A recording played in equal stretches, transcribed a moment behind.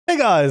Hey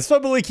guys,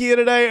 Flabaliki here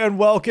today and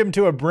welcome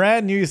to a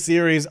brand new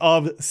series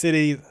of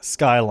City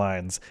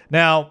Skylines.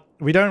 Now,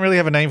 we don't really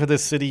have a name for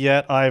this city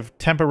yet. I've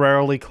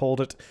temporarily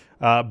called it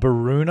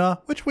Baruna,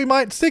 which we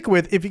might stick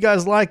with if you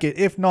guys like it.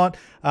 If not,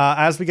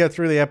 as we go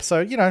through the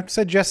episode,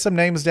 suggest some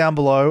names down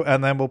below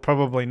and then we'll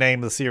probably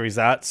name the series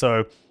that.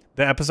 So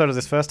the episode of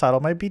this first title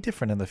may be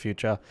different in the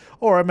future,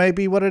 or it may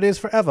be what it is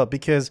forever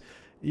because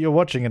you're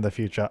watching in the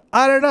future.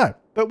 I don't know.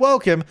 But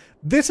welcome.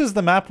 This is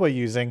the map we're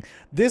using.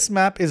 This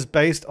map is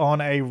based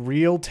on a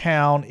real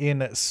town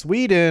in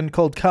Sweden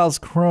called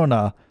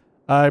Karlskrona.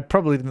 I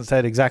probably didn't say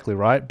it exactly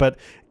right, but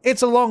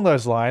it's along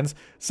those lines.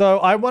 So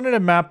I wanted a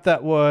map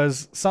that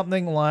was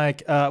something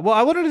like, I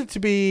wanted it to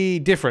be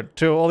different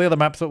to all the other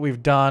maps that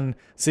we've done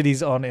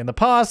cities on in the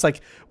past. Like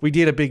we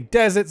did a big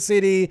desert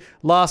city.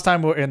 Last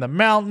time we were in the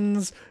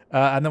mountains.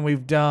 And then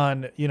we've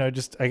done,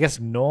 just, I guess,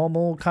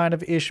 normal kind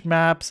of ish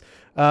maps.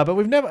 But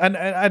we've never, and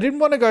I didn't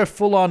want to go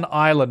full on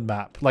island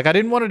map. Like I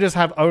didn't want to just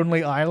have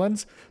only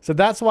islands. So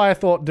that's why I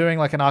thought doing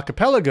like an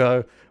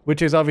archipelago,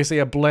 which is obviously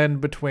a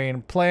blend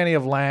between plenty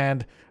of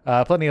land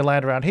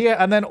around here,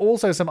 and then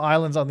also some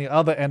islands on the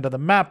other end of the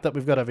map that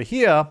we've got over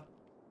here.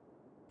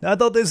 I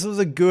thought this was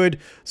a good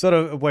sort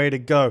of way to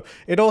go.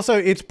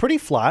 It's pretty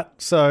flat,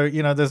 so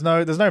there's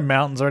no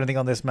mountains or anything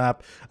on this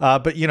map.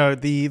 But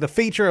the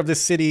feature of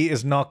this city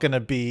is not going to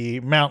be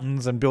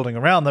mountains and building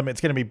around them. It's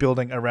going to be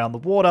building around the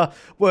water,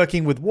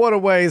 working with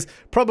waterways,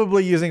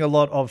 probably using a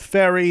lot of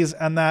ferries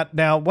and that.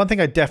 Now, one thing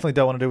I definitely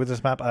don't want to do with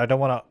this map, I don't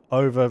want to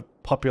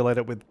overpopulate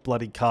it with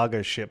bloody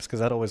cargo ships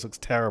because that always looks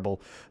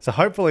terrible. So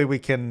hopefully we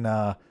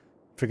can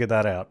figure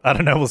that out. I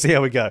don't know. We'll see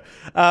how we go.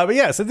 But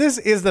yeah, so this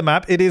is the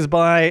map. It is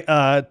by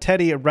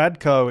Teddy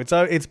Radko.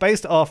 It's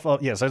based off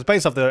of, so it's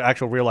based off the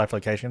actual real life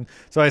location.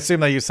 So I assume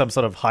they use some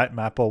sort of height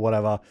map or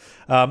whatever.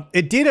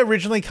 It did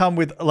originally come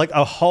with like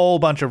a whole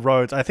bunch of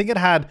roads. I think it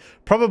had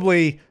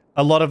probably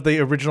a lot of the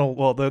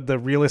original, the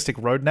realistic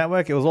road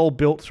network. It was all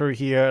built through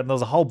here and there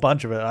was a whole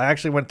bunch of it. I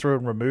actually went through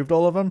and removed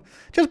all of them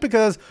just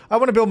because I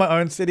want to build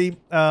my own city.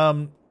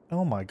 Oh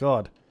my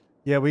God.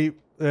 Yeah,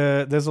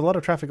 there's a lot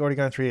of traffic already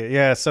going through here.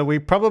 Yeah, so we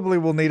probably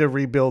will need to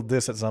rebuild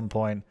this at some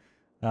point.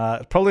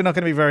 Probably not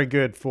going to be very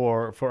good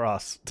for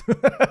us.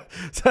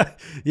 So,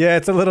 yeah,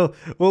 it's a little...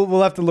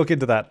 We'll have to look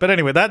into that. But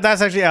anyway,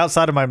 that's actually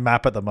outside of my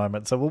map at the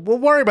moment, so we'll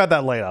worry about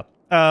that later.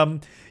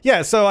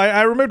 Yeah, so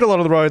I removed a lot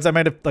of the roads. I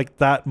made like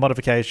that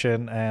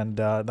modification, and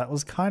that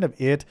was kind of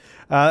it.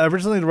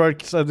 Originally,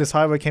 this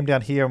highway came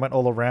down here and went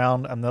all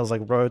around, and there was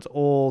like roads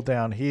all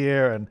down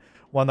here, and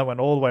one that went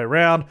all the way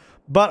around.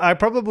 But I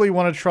probably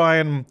want to try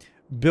and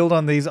build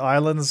on these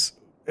islands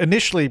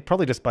initially,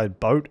 probably just by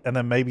boat, and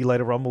then maybe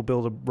later on we'll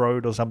build a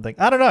road or something.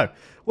 I don't know.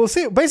 We'll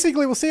see.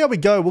 Basically, we'll see how we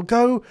go. We'll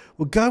go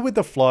with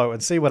the flow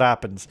and see what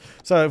happens.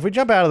 So if we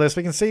jump out of this,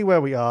 we can see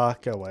where we are.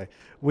 Go away.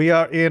 We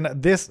are in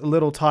this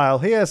little tile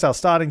here. It's our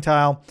starting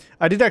tile.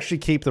 I did actually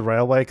keep the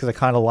railway because I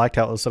kind of liked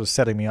how it was sort of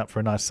setting me up for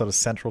a nice sort of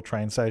central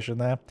train station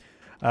there.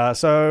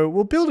 So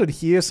we'll build it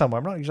here somewhere.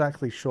 I'm not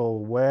exactly sure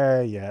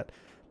where yet.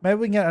 Maybe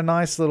we can get a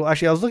nice little...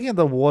 Actually, I was looking at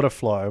the water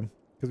flow,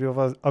 because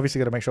we've obviously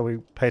got to make sure we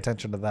pay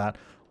attention to that.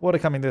 Water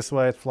coming this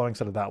way, it's flowing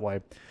sort of that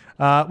way.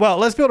 Well,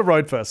 let's build a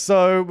road first.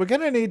 So we're going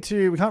to need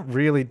to... We can't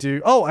really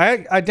do... Oh,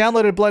 I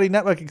downloaded bloody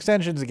network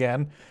extensions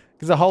again,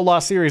 because the whole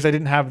last series I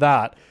didn't have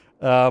that.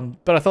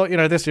 But I thought,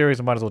 this series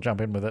I might as well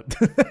jump in with it.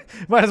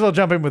 Might as well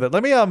jump in with it.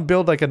 Let me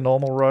build like a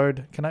normal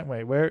road. Can I...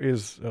 Wait, where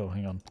is... Oh,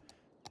 hang on.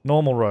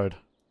 Normal road.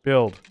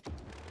 Build.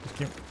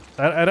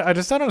 I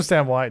just don't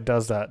understand why it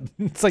does that.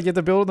 It's like you have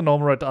to build the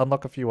normal road to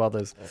unlock a few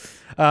others.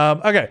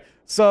 Okay,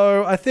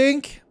 so I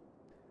think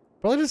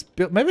probably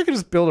maybe we could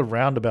just build a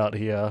roundabout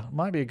here.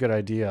 Might be a good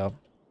idea.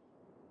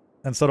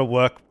 And sort of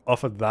work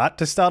off of that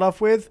to start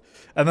off with.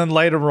 And then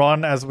later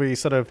on, as we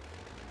sort of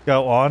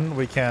go on,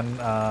 we can,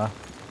 I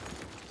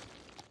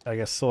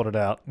guess, sort it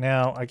out.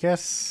 Now, I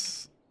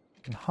guess,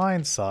 in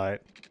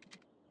hindsight,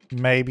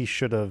 maybe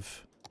should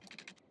have...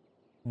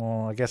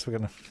 Well, I guess we're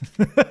gonna...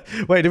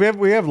 Wait,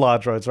 we have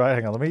large roads, right?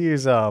 Hang on, let me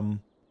use,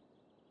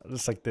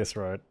 just like this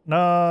road.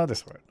 No,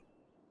 this road.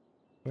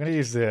 We're gonna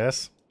use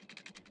this,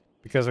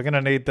 because we're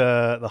gonna need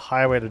the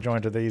highway to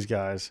join to these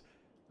guys.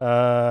 We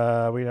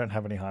don't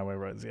have any highway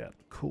roads yet.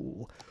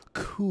 Cool.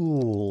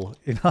 Cool.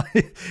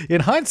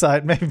 In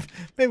hindsight, maybe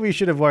we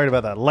should have worried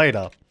about that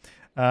later.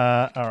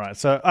 Alright,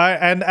 so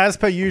and as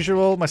per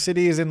usual, my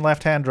city is in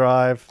left-hand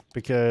drive,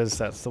 because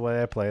that's the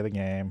way I play the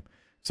game.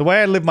 It's the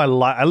way I live my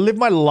life. I live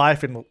my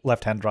life in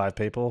left-hand drive,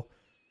 people.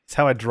 It's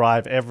how I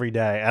drive every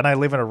day. And I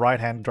live in a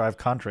right-hand drive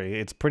country.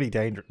 It's pretty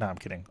dangerous. No, I'm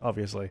kidding,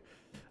 obviously.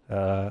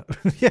 Yeah,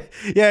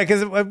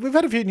 because we've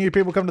had a few new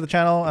people come to the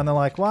channel and they're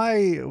like,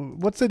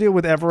 what's the deal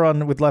with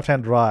everyone with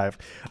left-hand drive?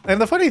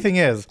 And the funny thing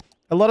is,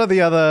 a lot of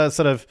the other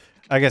sort of,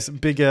 I guess,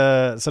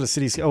 bigger sort of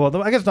cities,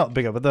 well, I guess not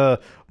bigger, but the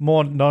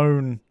more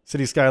known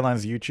City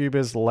Skylines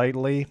YouTubers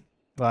lately,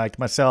 like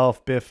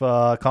myself,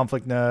 Biffa,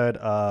 Conflict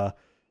Nerd,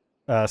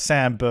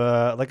 Sam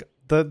Burr, like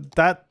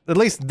that at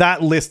least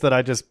that list that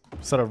I just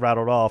sort of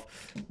rattled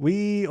off,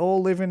 we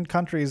all live in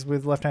countries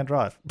with left-hand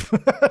drive.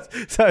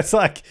 So it's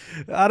like,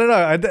 I don't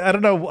know.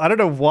 I don't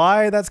know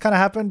why that's kind of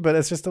happened, but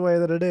it's just the way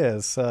that it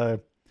is. So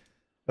it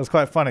was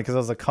quite funny because there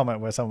was a comment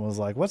where someone was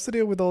like, what's the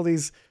deal with all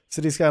these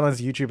City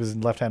Skylines YouTubers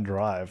in left-hand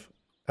drive?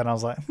 And I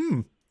was like,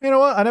 you know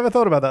what? I never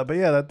thought about that, but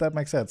yeah, that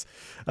makes sense.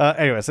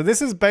 Anyway, so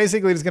this is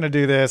basically just going to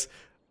do this.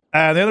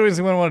 And the other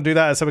reason we want to do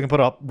that is so we can put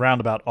a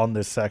roundabout on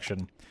this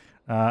section.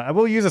 I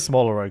will use a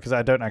smaller road because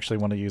I don't actually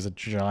want to use a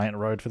giant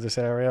road for this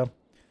area. At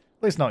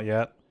least not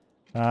yet.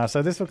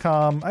 So this will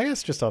come, I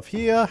guess, just off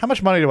here. How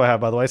much money do I have,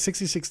 by the way?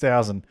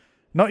 66,000.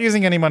 Not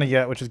using any money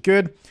yet, which is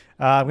good.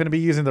 I'm going to be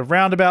using the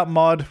roundabout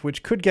mod,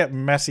 which could get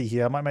messy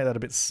here. I might make that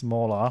a bit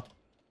smaller.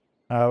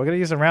 We're going to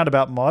use a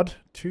roundabout mod.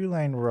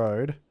 2-lane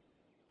road.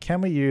 Can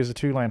we use a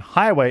 2-lane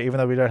highway even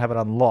though we don't have it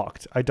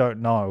unlocked? I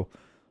don't know.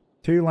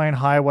 2-lane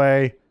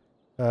highway.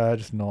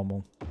 Just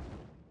normal.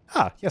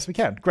 Ah, yes, we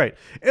can. Great.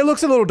 It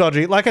looks a little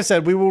dodgy. Like I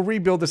said, we will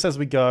rebuild this as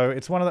we go.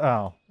 It's one of the...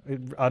 Oh,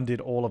 it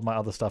undid all of my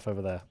other stuff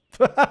over there.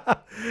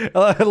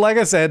 Like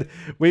I said,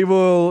 we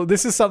will...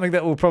 This is something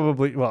that will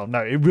probably... Well, no,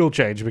 it will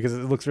change because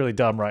it looks really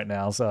dumb right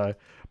now. So,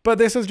 but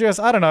this is just...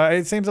 I don't know.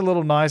 It seems a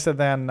little nicer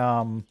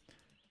than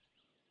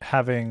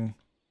having...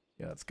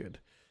 Yeah, that's good.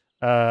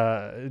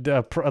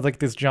 Like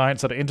this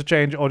giant sort of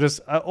interchange or just...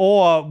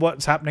 or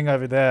what's happening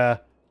over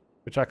there...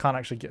 Which I can't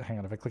actually get. Hang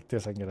on, if I click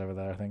this, I can get over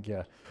there, I think,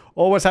 yeah.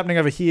 Or what's happening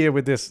over here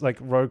with this, like,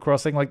 road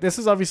crossing. Like, this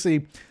is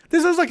obviously...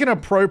 This is, like, an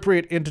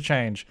appropriate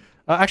interchange.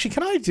 Actually,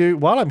 can I do...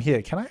 While I'm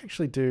here, can I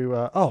actually do...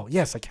 oh,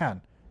 yes, I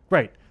can.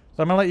 Great.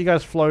 So I'm going to let you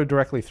guys flow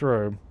directly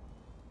through.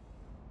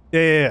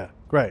 Yeah.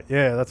 Great.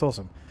 Yeah, that's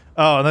awesome.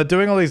 Oh, and they're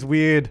doing all these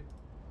weird...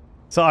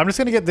 So I'm just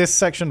going to get this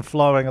section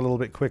flowing a little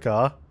bit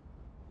quicker.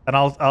 And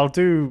I'll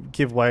do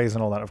giveaways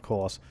and all that, of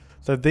course.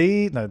 So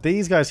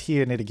these guys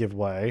here need to give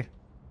way.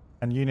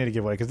 And you need to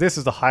give way, because this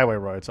is the highway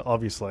road, so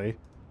obviously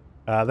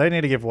they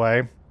need to give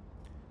way.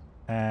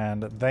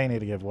 And they need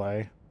to give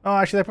way. Oh,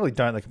 actually, they probably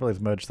don't. They can probably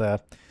just merge there.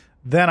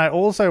 Then I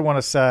also want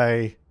to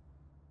say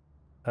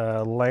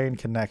lane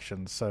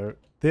connections. So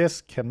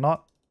this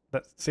cannot...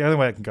 That's the only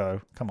way it can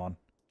go. Come on,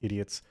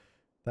 idiots.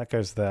 That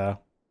goes there.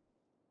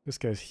 This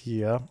goes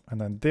here. And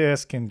then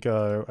this can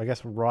go, I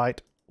guess,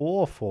 right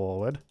or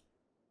forward.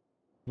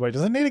 Wait,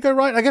 does it need to go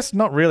right? I guess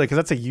not really, because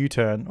that's a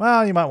U-turn.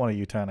 Well, you might want a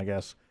U-turn, I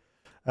guess.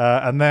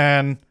 And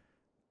then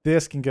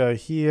this can go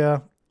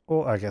here.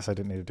 Oh, I guess I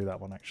didn't need to do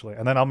that one, actually.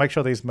 And then I'll make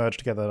sure these merge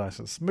together nice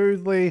and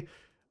smoothly.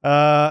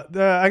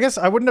 I guess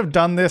I wouldn't have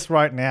done this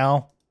right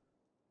now.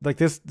 Like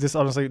this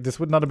honestly,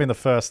 this would not have been the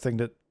first thing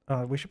that...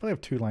 we should probably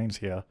have 2 lanes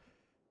here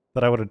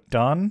that I would have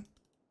done.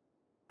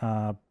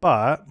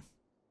 But...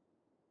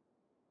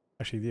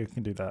 Actually, you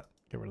can do that.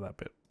 Get rid of that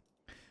bit.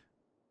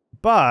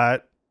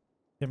 But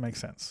it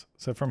makes sense.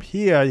 So from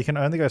here, you can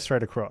only go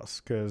straight across,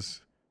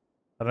 because...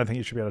 I don't think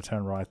you should be able to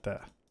turn right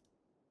there.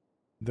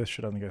 This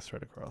should only go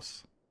straight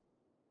across.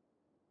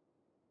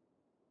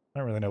 I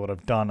don't really know what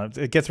I've done.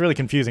 It gets really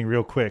confusing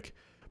real quick.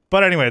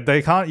 But anyway,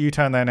 they can't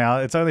U-turn there now.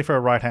 It's only for a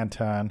right-hand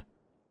turn.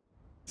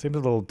 Seems a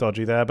little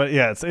dodgy there, but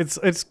yeah,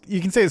 it's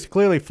you can see it's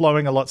clearly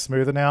flowing a lot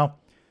smoother now.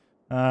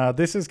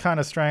 This is kind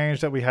of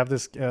strange that we have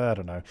this. I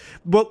don't know.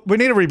 Well, we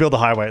need to rebuild the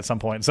highway at some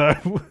point. So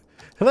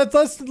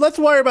let's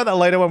worry about that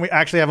later when we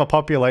actually have a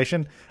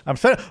population.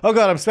 Oh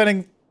god, I'm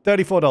spending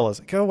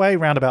 $34. Go away,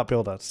 roundabout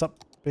builder.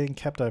 Stop being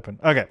kept open.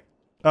 Okay.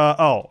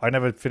 Oh, I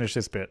never finished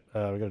this bit.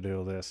 We gotta do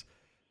all this.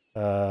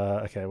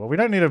 Okay, well, we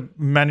don't need to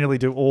manually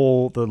do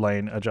all the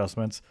lane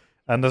adjustments.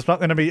 And there's not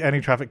going to be any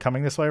traffic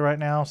coming this way right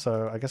now,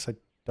 so I guess I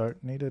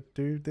don't need to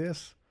do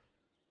this.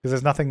 Because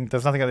there's nothing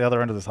at the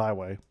other end of this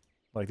highway.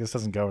 Like, this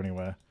doesn't go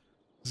anywhere.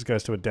 This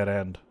goes to a dead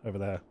end over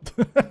there.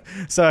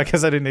 So I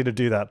guess I didn't need to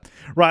do that.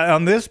 Right,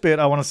 on this bit,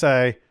 I want to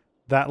say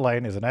that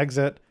lane is an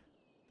exit.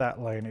 That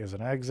lane is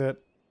an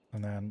exit.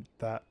 And then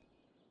that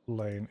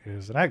lane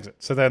is an exit.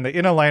 So then the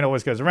inner lane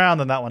always goes around,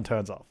 and that one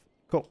turns off.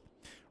 Cool.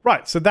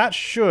 Right, so that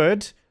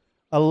should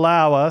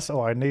allow us...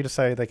 Oh, I need to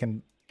say they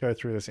can go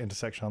through this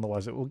intersection,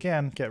 otherwise it will,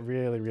 again, get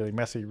really, really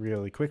messy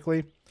really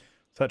quickly.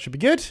 So that should be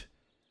good.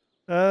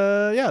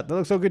 Yeah, that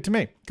looks all good to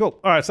me. Cool.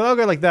 All right, so that'll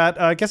go like that.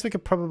 I guess we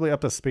could probably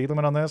up the speed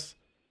limit on this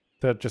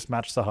to just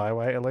match the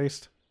highway, at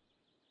least.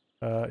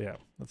 Yeah,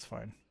 that's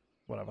fine.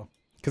 Whatever.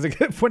 Because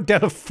it went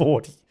down to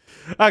 40.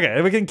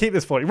 Okay, we can keep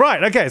this 40.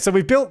 Right, okay, so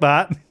we built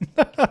that.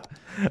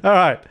 All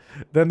right,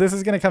 then this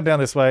is going to come down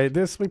this way.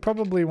 This we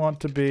probably want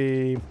to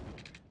be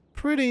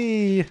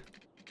pretty...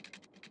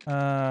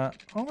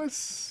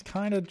 almost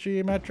kind of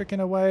geometric in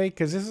a way,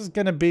 because this is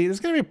going to be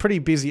a pretty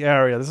busy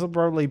area. This will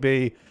probably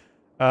be...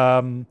 we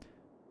can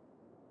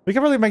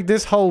probably make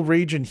this whole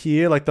region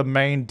here like the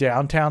main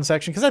downtown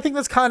section, because I think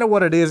that's kind of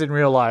what it is in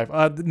real life.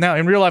 Now,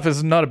 in real life,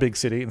 it's not a big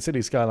city. In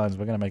City Skylines,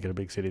 we're going to make it a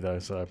big city, though,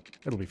 so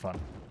it'll be fun.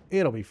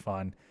 It'll be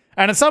fun.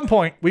 And at some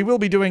point, we will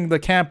be doing the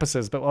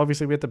campuses, but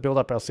obviously we have to build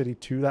up our city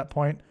to that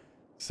point.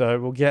 So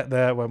we'll get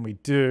there when we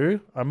do.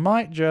 I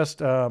might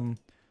just, while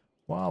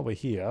we're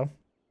here,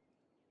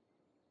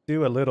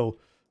 do a little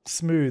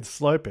smooth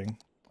sloping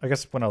I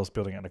guess when I was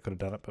building it, I could have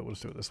done it, but we'll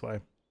just do it this way.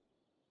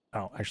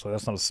 Oh, actually,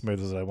 that's not as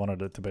smooth as I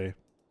wanted it to be.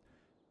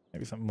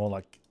 Maybe something more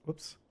like,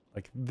 whoops,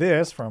 like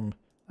this from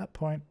that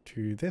point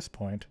to this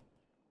point.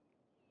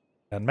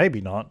 And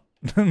maybe not.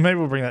 Maybe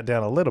we'll bring that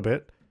down a little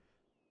bit.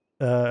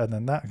 And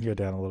then that can go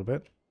down a little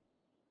bit.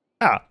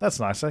 Ah, that's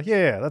nicer.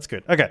 Yeah, that's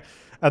good. Okay.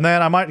 And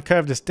then I might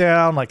curve this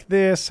down like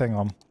this. Hang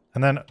on.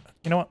 And then,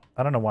 you know what?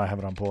 I don't know why I have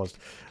it on paused.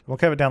 We'll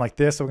curve it down like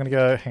this. So we're going to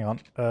go, hang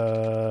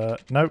on.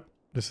 Nope.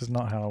 This is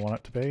not how I want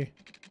it to be.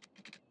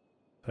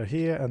 So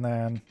here, and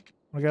then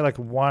we'll go like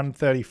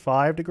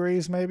 135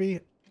 degrees maybe.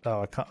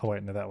 Oh, I can't. Oh,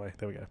 wait, no, that way.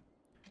 There we go.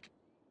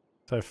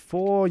 So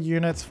 4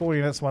 units,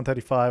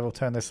 135. We'll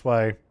turn this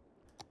way.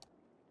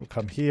 We'll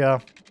come here.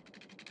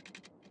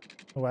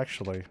 Oh,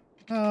 actually.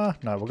 No,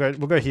 we'll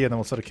go here, and then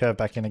we'll sort of curve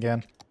back in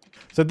again.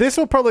 So this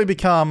will probably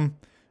become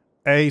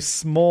a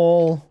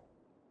small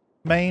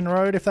main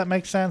road, if that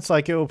makes sense.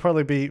 Like, it will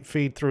probably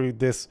feed through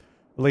this,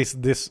 at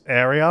least this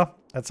area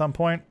at some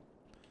point.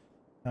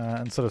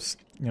 And sort of,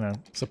 you know,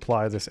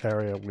 supply this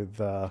area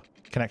with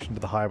connection to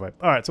the highway.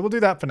 All right, so we'll do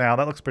that for now.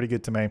 That looks pretty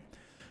good to me.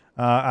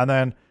 And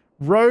then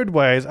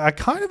roadways, I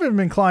kind of am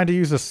inclined to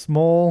use the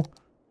small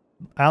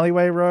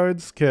alleyway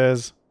roads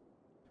because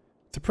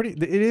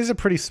it is a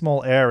pretty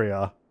small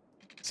area.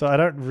 So I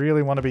don't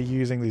really want to be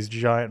using these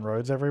giant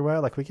roads everywhere.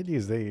 Like, we could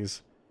use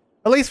these.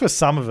 At least for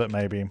some of it,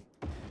 maybe.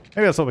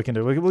 Maybe that's what we can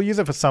do. We'll use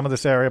it for some of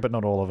this area, but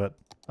not all of it.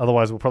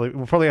 Otherwise, we'll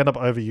probably end up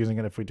overusing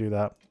it if we do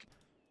that.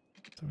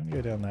 So we're going to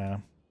go down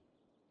there.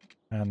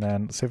 And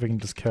then see if we can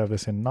just curve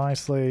this in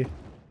nicely.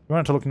 We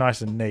want it to look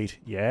nice and neat.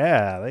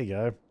 Yeah, there you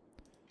go.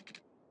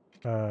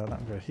 That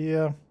will go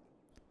here.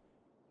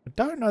 I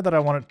don't know that I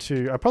want it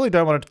to... I probably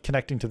don't want it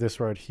connecting to this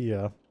road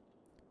here.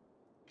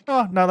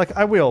 Oh, no, like,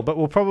 I will, but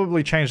we'll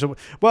probably change the...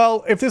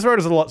 Well, if this road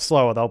is a lot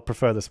slower, they'll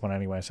prefer this one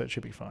anyway, so it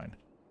should be fine.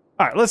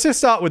 Alright, let's just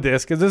start with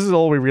this, because this is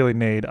all we really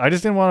need. I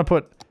just didn't want to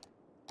put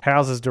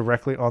houses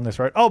directly on this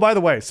road. Oh, by the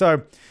way,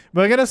 so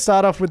we're going to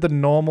start off with the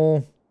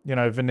normal, you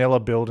know, vanilla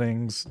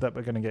buildings that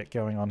we're going to get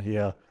going on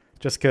here.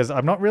 Just because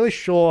I'm not really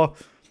sure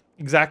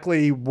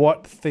exactly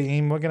what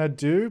theme we're going to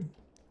do.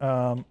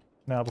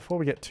 Now, before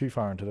we get too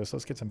far into this,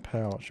 let's get some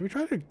power. Should we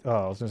try to...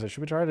 Oh, I was going to say,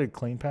 should we try to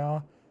clean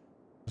power?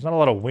 There's not a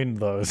lot of wind,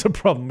 though. It's a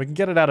problem. We can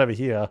get it out over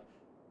here.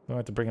 We don't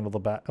have to bring it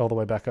all the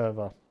way back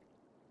over.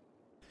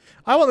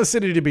 I want the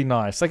city to be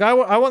nice. Like, I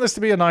want this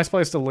to be a nice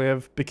place to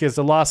live because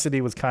the last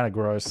city was kind of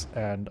gross.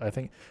 And I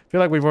feel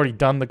like we've already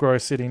done the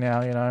gross city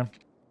now, you know?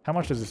 How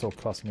much does this all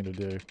cost me to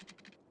do?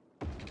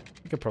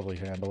 I could probably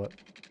handle it.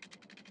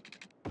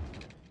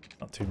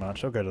 Not too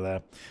much. I'll go to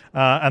there.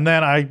 And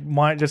then I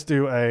might just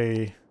do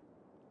a...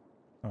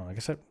 Oh, I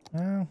guess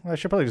I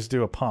should probably just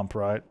do a pump,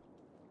 right?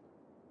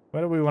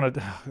 Where do we want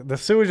to... The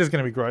sewage is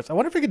going to be gross. I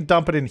wonder if we can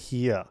dump it in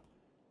here.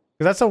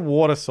 Because that's a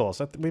water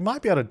source. We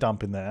might be able to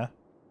dump in there.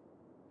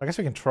 I guess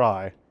we can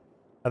try.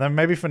 And then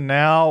maybe for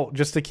now,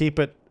 just to keep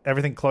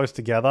everything close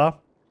together.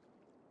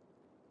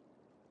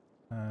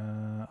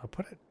 I'll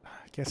put it,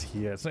 I guess,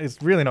 here.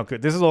 It's really not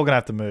good. This is all going to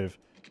have to move.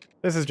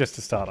 This is just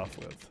to start off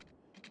with.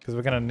 Because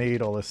we're going to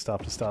need all this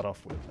stuff to start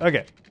off with.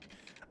 Okay.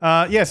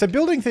 Yeah, so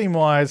building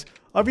theme-wise,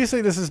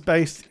 obviously this is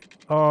based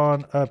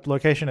on a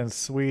location in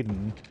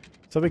Sweden.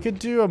 So we could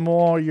do a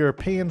more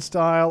European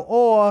style,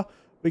 or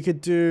we could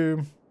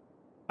do...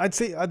 I'd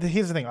see...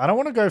 Here's the thing. I don't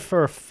want to go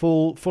for a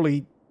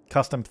fully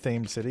custom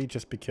themed city,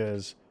 just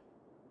because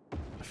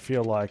I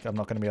feel like I'm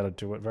not going to be able to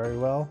do it very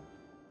well.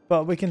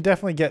 But we can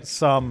definitely get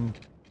some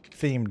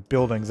themed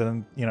buildings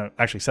and, you know,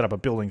 actually set up a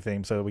building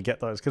theme so that we get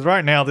those. Because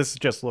right now, this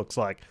just looks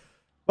like,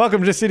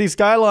 welcome to City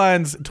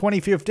Skylines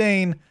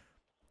 2015.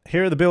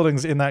 Here are the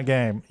buildings in that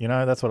game. You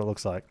know, that's what it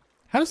looks like.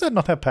 How does that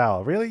not have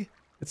power? Really?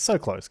 It's so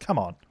close. Come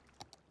on.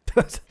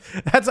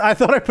 I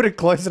thought I put it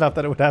close enough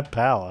that it would have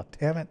power.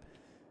 Damn it.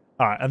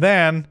 Alright, and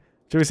then,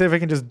 do we see if we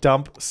can just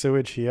dump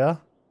sewage here?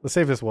 Let's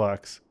see if this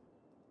works.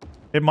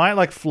 It might,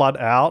 like, flood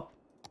out,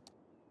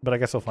 but I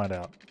guess we'll find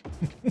out.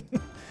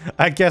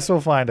 I guess we'll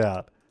find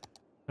out.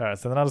 Alright,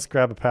 so then I'll just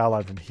grab a power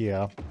line from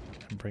here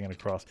and bring it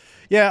across.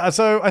 Yeah,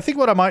 so I think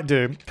what I might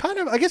do,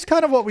 I guess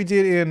kind of what we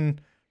did in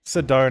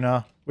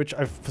Sedona, which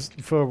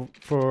for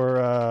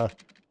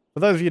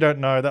those of you who don't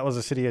know, that was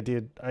a city I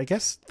did, I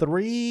guess,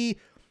 3...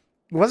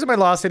 It wasn't my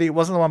last city. It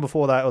wasn't the one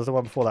before that. It was the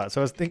one before that.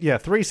 So I think, yeah,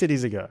 3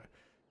 cities ago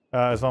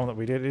is the one that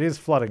we did. It is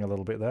flooding a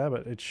little bit there,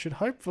 but it should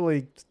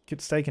hopefully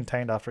stay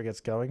contained after it gets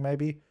going,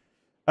 maybe.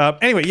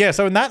 Anyway, yeah.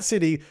 So in that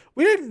city,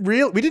 we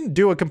didn't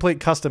do a complete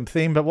custom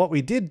theme, but what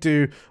we did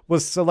do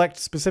was select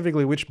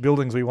specifically which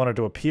buildings we wanted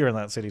to appear in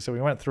that city. So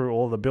we went through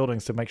all the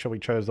buildings to make sure we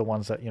chose the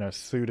ones that, you know,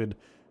 suited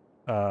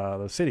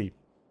the city.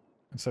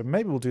 And so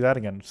maybe we'll do that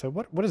again. So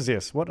what is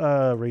this? What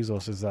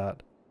resource is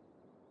that?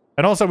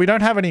 And also, we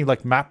don't have any,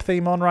 like, map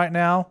theme on right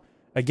now.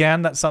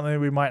 Again, that's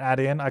something we might add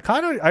in. I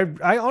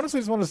honestly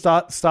just want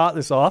to start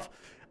this off.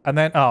 And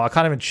then, oh, I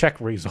can't even check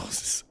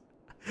resources.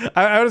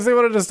 I honestly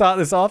wanted to start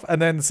this off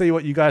and then see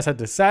what you guys had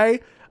to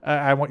say.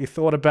 And what you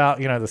thought about,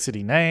 you know, the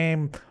city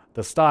name,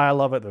 the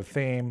style of it, the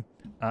theme.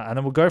 And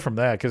then we'll go from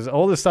there. Because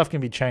all this stuff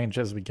can be changed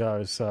as we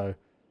go. So,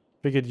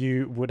 Figured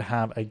you would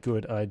have a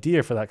good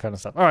idea for that kind of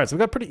stuff. All right, so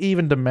we've got pretty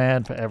even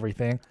demand for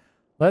everything.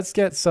 Let's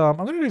get some.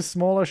 I'm going to do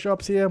smaller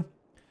shops here.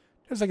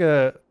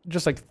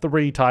 Just like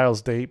 3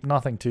 tiles deep,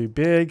 nothing too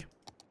big.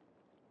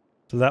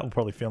 So that will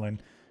probably fill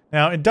in.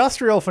 Now,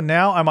 industrial for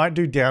now, I might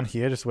do down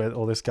here, just where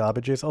all this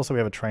garbage is. Also, we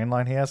have a train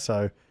line here,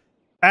 so...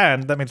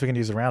 And that means we can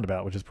use a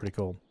roundabout, which is pretty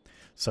cool.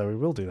 So we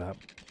will do that.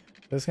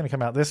 It's going to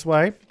come out this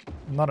way.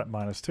 Not at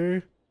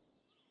 -2.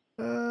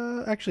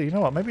 Actually, you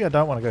know what? Maybe I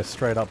don't want to go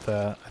straight up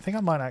there. I think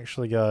I might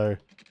actually go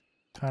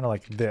kind of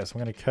like this.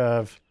 I'm going to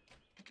curve...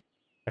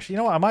 Actually, you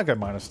know what? I might go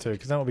 -2,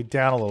 because then it'll be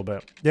down a little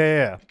bit.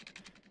 Yeah. And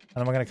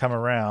then we're going to come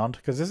around,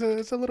 because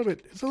it's a little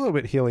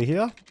bit hilly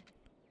here.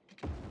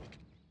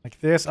 Like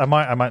this. I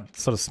might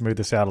sort of smooth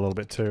this out a little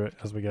bit too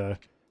as we go.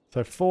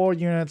 So 4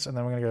 units, and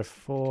then we're going to go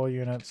 4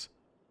 units.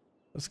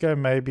 Let's go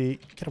maybe...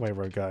 Get away,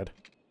 road guide.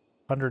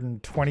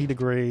 120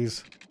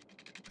 degrees.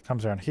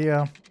 Comes around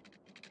here.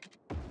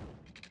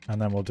 And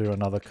then we'll do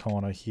another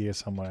corner here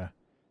somewhere.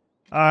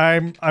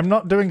 I'm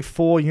not doing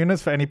 4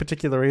 units for any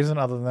particular reason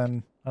other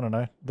than, I don't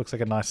know, looks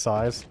like a nice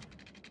size.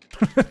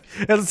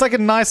 It's like a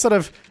nice sort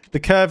of...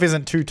 The curve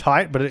isn't too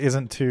tight, but it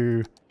isn't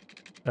too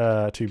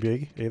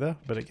big either.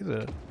 But it gives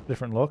a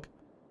different look.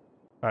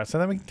 Alright, so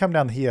then we can come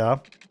down here.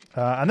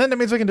 And then that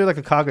means we can do like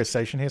a cargo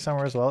station here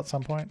somewhere as well at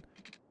some point.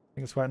 I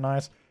think it's quite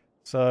nice.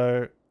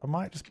 So I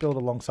might just build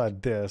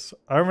alongside this.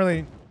 I don't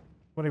really...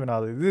 What even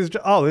are these?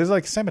 There's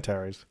like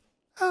cemeteries.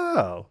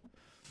 Oh.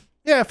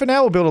 Yeah, for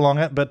now we'll build along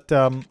it, but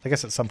I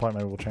guess at some point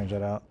maybe we'll change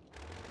that out.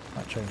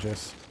 Might change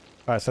this.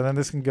 Alright, so then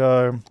this can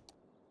go... I'm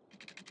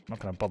not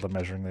going to bother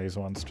measuring these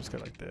ones. Just go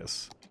like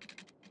this.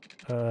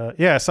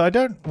 Yeah, so I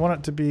don't want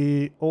it to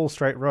be all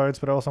straight roads,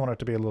 but I also want it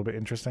to be a little bit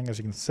interesting, as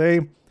you can see.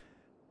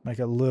 Make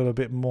it a little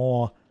bit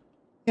more...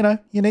 You know,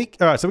 unique.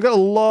 All right, so we've got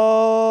a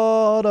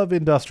lot of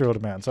industrial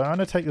demand. So I'm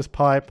going to take this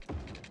pipe.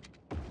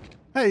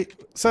 Hey,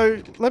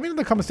 so let me know in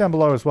the comments down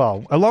below as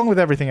well, along with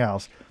everything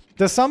else.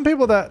 There's some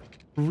people that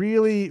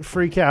really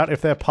freak out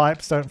if their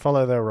pipes don't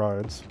follow their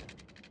roads.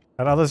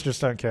 And others just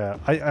don't care.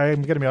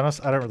 I'm going to be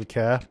honest, I don't really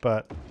care,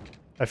 but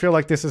I feel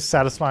like this is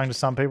satisfying to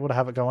some people to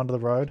have it go under the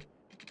road.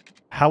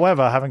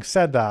 However, having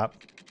said that,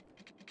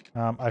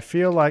 I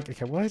feel like...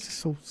 Okay, why is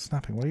this all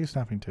snapping? What are you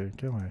snapping to?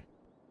 Go away.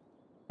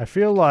 I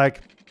feel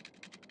like...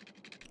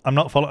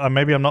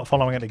 maybe I'm not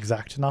following it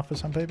exact enough for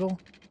some people,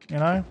 you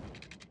know?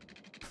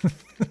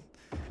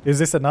 Is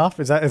this enough?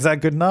 Is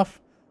that good enough?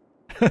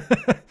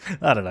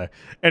 I don't know.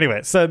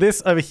 Anyway, so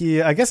this over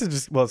here, I guess it's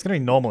just, well, it's going to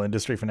be normal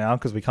industry for now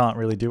because we can't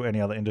really do any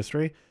other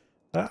industry.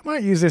 I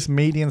might use this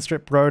median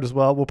strip road as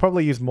well. We'll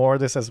probably use more of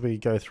this as we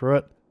go through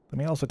it. Let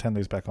me also turn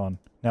these back on.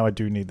 Now I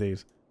do need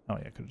these. Oh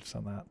yeah, I could have just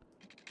done that.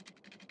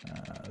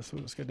 So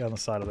we'll just go down the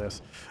side of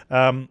this.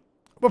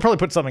 We'll probably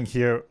put something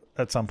here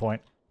at some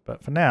point,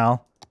 but for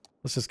now,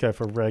 let's just go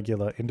for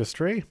regular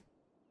industry.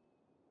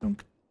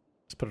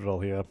 Let's put it all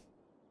here.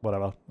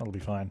 Whatever. That'll be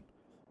fine.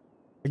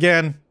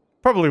 Again,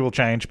 probably will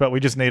change, but we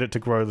just need it to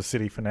grow the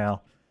city for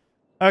now.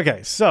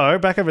 Okay, so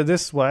back over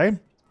this way.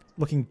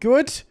 Looking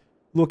good.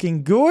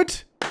 Looking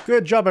good.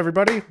 Good job,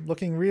 everybody.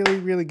 Looking really,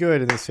 really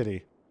good in this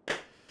city.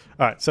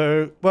 Alright,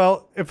 so,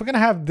 well, if we're going to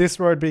have this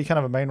road be kind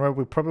of a main road,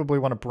 we probably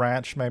want to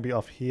branch maybe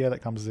off here that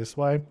comes this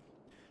way.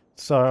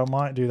 So I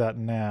might do that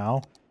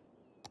now.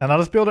 And I'll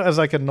just build it as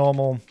like a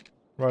normal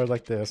road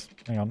like this.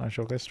 Hang on, I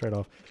shall go straight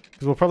off.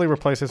 Because we'll probably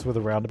replace this with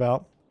a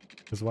roundabout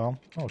as well.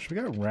 Oh, should we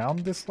go around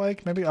this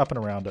lake? Maybe up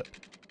and around it.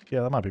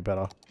 Yeah, that might be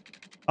better.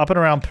 Up and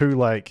around Poo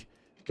Lake.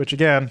 Which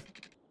again,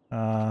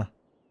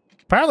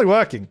 apparently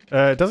working.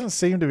 It doesn't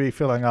seem to be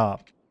filling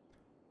up.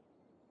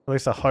 At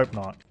least I hope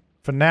not.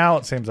 For now,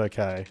 it seems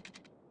okay.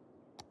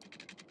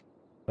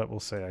 But we'll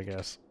see, I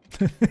guess.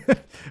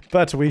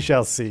 But we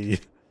shall see.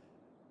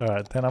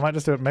 Alright, then I might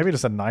just do it, maybe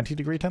just a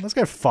 90-degree turn. Let's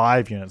go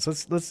 5 units.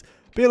 Let's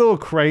be a little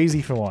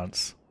crazy for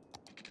once.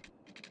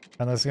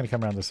 And then it's going to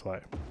come around this way.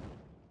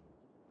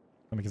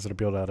 And we can sort of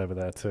build out over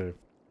there too.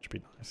 Which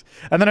would be nice.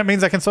 And then it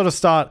means I can sort of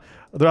start...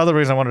 The other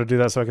reason I wanted to do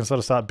that, so I can sort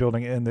of start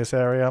building in this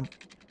area.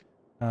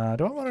 Do I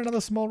want another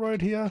small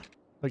road here?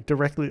 Like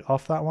directly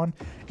off that one?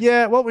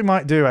 Yeah, what we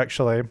might do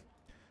actually...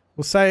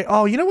 We'll say...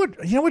 Oh, you know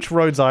what? You know which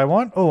roads I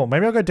want? Oh,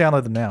 maybe I'll go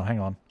download them now. Hang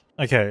on.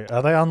 Okay,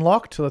 are they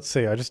unlocked? Let's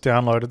see. I just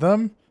downloaded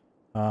them.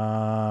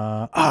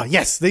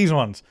 Yes, these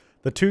ones.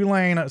 The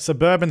 2-lane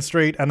suburban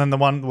street and then the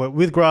one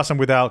with grass and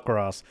without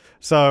grass.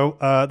 So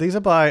these are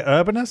by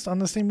Urbanist on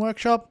the Steam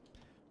Workshop.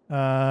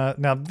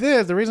 Now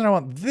the reason I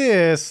want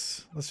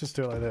this, let's just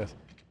do it like this,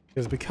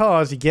 is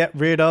because you get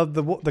rid of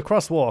the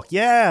crosswalk.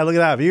 Yeah, look at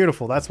that,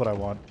 beautiful. That's what I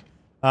want.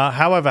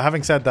 However,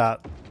 having said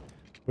that,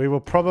 we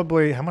will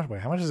probably, how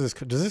much is this?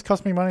 Does this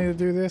cost me money to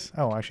do this?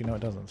 Oh, actually no,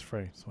 it doesn't. It's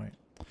free. Sweet.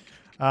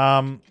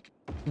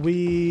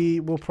 We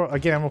will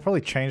we'll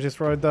probably change this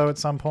road though at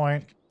some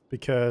point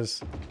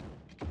because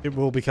it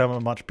will become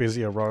a much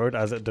busier road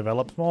as it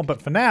develops more.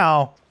 But for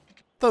now, I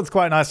thought it's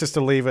quite nice just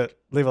to leave it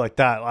like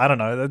that. I don't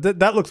know.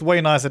 That looks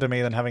way nicer to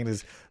me than having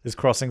these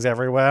crossings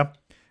everywhere.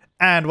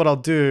 And what I'll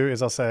do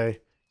is I'll say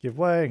give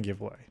way and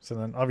give way. So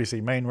then obviously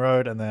main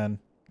road and then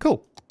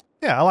cool.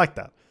 Yeah, I like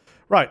that.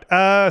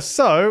 Right,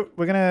 so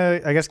we're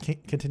gonna, I guess,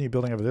 continue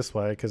building over this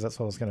way because that's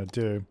what I was gonna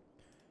do.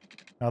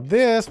 Now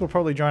this will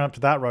probably join up to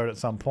that road at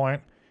some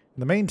point. In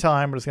the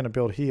meantime, we're just gonna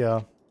build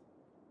here.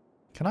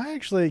 Can I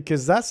actually,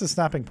 because that's the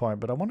snapping point,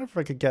 but I wonder if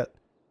I could get,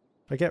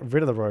 if I get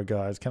rid of the road,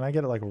 guys, can I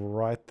get it like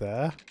right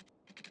there?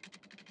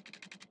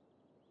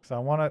 So I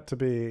want it to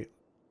be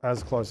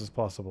as close as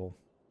possible.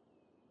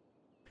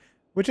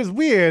 Which is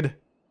weird.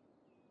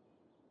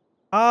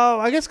 Oh,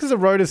 I guess because the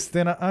road is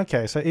thinner.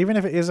 Okay, so even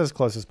if it is as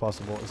close as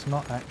possible, it's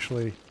not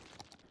actually...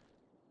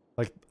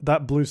 Like,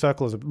 that blue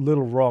circle is a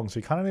little wrong, so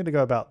you kind of need to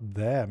go about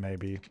there,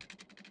 maybe.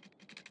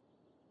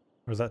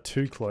 Or is that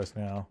too close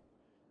now?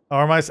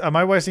 Or am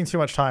I wasting too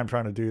much time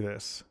trying to do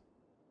this?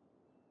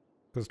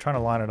 Because trying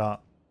to line it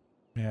up.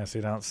 Yeah, see,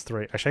 now it's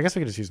 3. Actually, I guess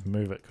we could just use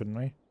move it, couldn't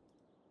we?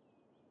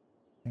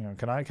 Hang on,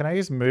 can I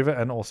use move it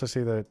and also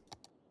see the...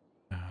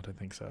 No, I don't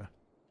think so.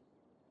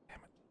 Damn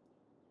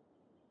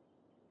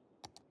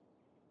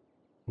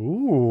it.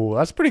 Ooh,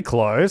 that's pretty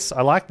close.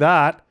 I like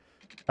that.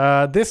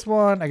 This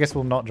one, I guess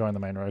we'll not join the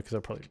main road because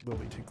it probably will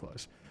be too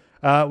close.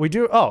 We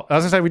do... Oh, I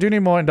was going to say, we do need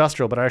more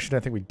industrial, but I actually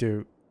don't think we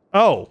do.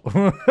 Oh!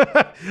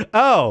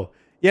 Oh!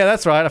 Yeah,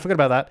 that's right. I forgot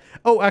about that.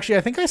 Oh, actually,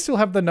 I think I still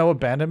have the no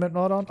abandonment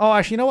mod on. Oh,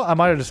 actually, you know what? I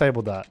might have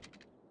disabled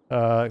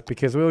that.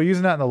 Because we were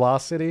using that in the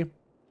last city.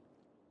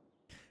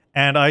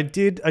 And I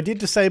did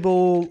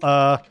disable...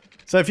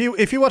 so if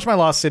you watch my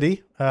last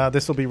city,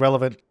 this will be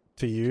relevant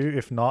to you.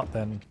 If not,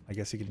 then I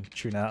guess you can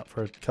tune out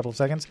for a couple of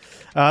seconds.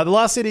 The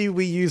last city,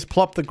 we used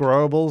plop the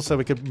growables so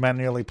we could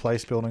manually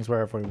place buildings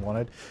wherever we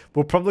wanted.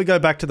 We'll probably go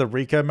back to the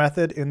Rico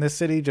method in this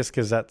city just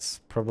because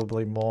that's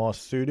probably more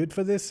suited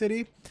for this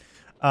city.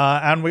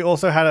 And we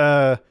also had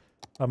a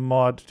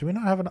mod. Do we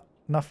not have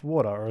enough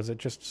water, or is it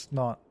just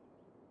not...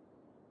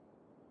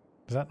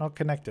 Is that not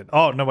connected?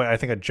 Oh, no, wait. I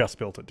think I just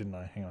built it, didn't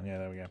I? Hang on. Yeah,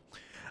 there we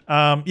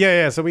go.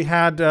 Yeah. So we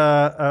had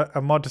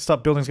a mod to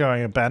stop buildings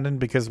going abandoned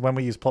because when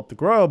we use plop the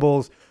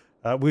growables,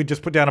 we'd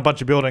just put down a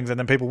bunch of buildings and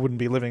then people wouldn't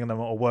be living in them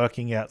or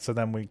working yet. So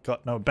then we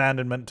got no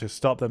abandonment to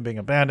stop them being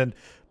abandoned.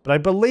 But I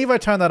believe I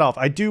turned that off.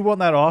 I do want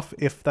that off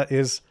if that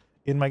is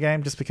in my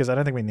game, just because I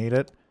don't think we need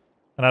it.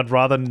 And I'd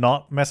rather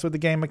not mess with the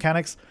game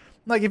mechanics.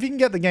 Like, if you can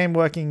get the game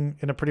working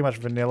in a pretty much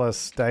vanilla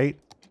state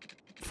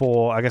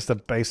for, I guess, the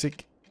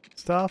basic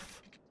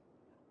stuff.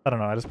 I don't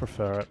know, I just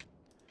prefer it.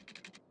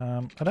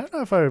 I don't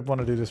know if I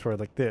want to do this road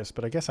like this,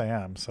 but I guess I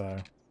am, so...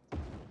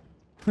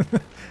 I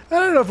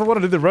don't know if I want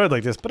to do the road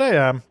like this, but I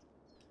am.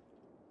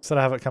 So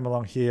I have it come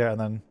along here,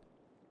 and then...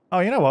 Oh,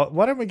 you know what?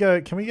 Why don't we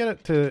go... Can we get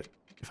it to...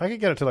 If I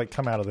could get it to, like,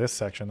 come out of this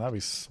section, that'd be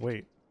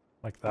sweet.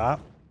 Like that.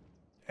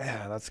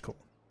 Yeah, that's cool.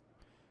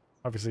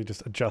 Obviously,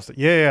 just adjust it.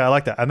 Yeah, I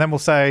like that. And then we'll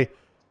say,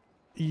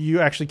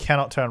 you actually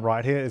cannot turn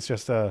right here. It's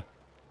just a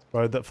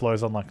road that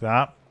flows on like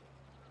that.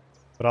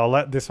 But I'll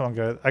let this one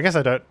go. I guess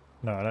I don't...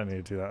 No, I don't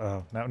need to do that.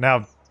 Oh, now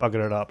I've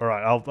buggered it up. All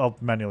right, I'll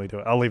manually do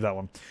it. I'll leave that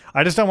one.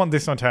 I just don't want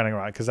this one turning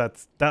right, because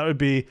that would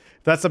be...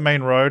 If that's the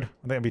main road, I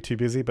think it'd be too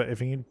busy. But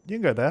if you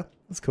can go there.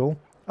 That's cool.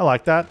 I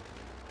like that.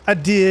 I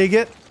dig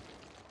it.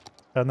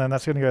 And then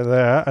that's going to go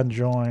there and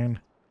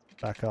join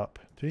back up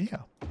to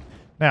here.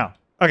 Now...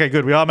 Okay,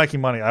 good. We are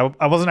making money.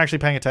 I wasn't actually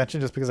paying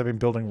attention just because I've been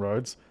building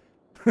roads.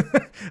 I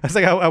was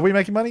like, are we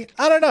making money?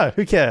 I don't know.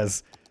 Who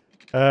cares?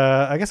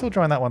 I guess we'll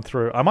join that one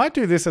through. I might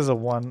do this as a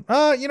one.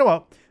 You know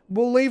what?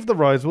 We'll leave the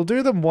roads. We'll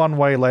do them one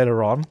way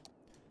later on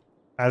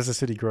as the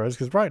city grows.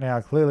 Because right now,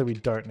 clearly we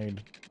don't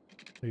need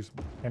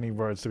any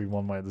roads to be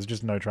one way. There's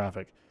just no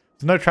traffic.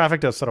 So no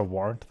traffic does sort of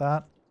warrant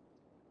that.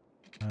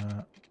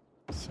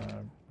 So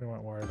we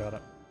won't worry about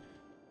it.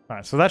 All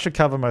right, so that should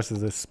cover most of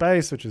this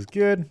space, which is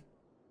good.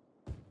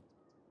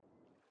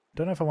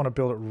 Don't know if I want to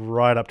build it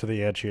right up to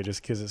the edge here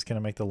just because it's going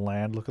to make the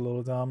land look a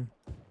little dumb.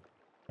 I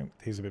think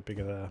he's a bit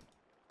bigger there.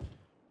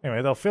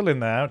 Anyway, they'll fill in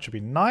there, which should be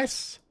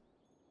nice.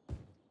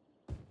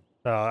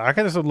 I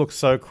reckon this would look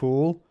so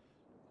cool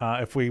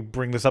if we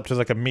bring this up to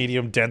like a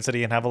medium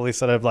density and have all these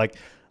sort of like,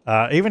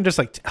 even just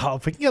like,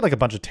 if we can get like a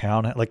bunch of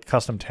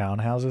custom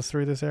townhouses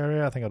through this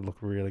area, I think it'd look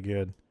really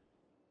good.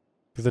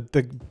 Because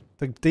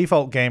the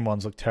default game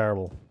ones look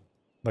terrible.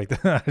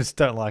 Like, I just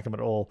don't like them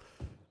at all.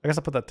 I guess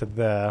I'll put that to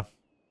there.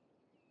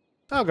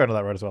 I'll go to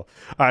that road as well.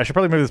 Alright, I should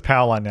probably move this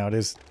power line now. It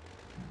is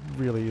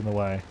really in the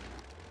way.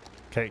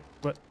 Okay,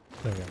 what?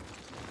 There we go.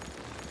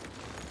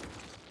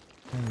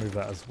 Move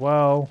that as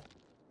well.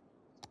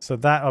 So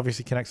that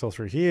obviously connects all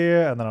through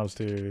here, and then I'll just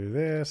do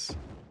this.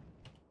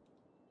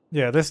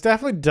 Yeah, this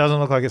definitely doesn't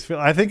look like it's...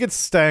 I think it's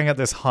staying at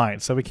this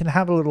height, so we can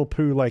have a little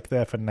poo lake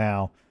there for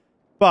now.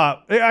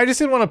 But I just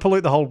didn't want to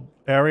pollute the whole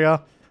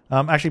area.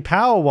 Actually,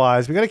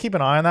 power-wise, we got to keep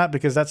an eye on that,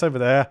 because that's over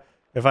there.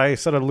 If I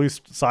sort of lose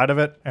sight of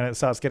it and it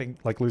starts getting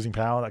like losing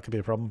power, that could be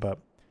a problem, but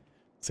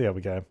see how we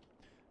go.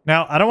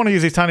 Now, I don't want to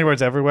use these tiny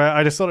roads everywhere.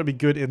 I just thought it'd be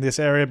good in this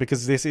area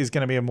because this is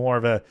going to be more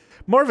of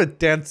a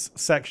dense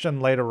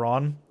section later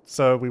on.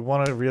 So we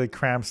want to really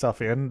cram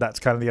stuff in. That's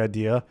kind of the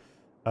idea.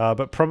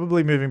 But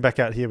probably moving back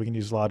out here, we can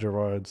use larger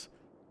roads.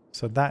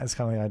 So that is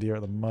kind of the idea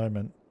at the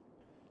moment.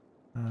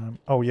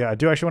 Oh yeah, I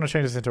do actually want to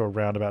change this into a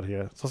roundabout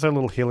here. It's also a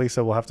little hilly,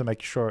 so we'll have to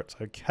make sure it's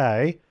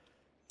okay.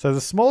 So the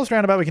smallest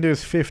roundabout we can do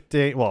is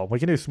 50. Well, we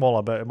can do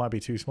smaller, but it might be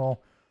too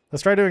small.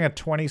 Let's try doing a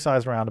 20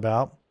 size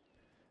roundabout.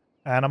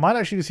 And I might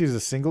actually just use a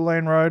single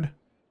lane road.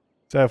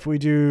 So if we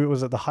do,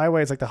 was it the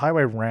highway? It's like the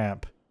highway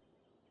ramp.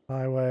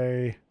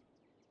 Highway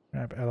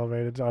ramp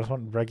elevated. I just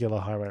want regular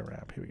highway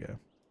ramp. Here we go.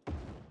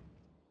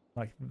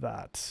 Like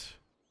that.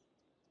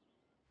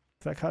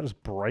 Did that car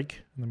just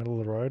break in the middle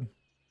of the road?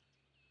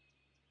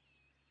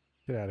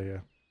 Get out of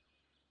here.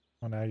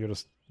 Oh, now you're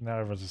just, now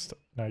everyone's just,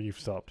 now you've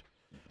stopped.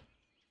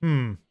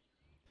 We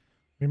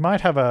might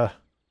have a,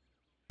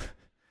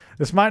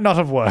 this might not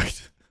have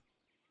worked.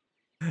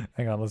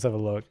 Hang on, let's have a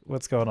look.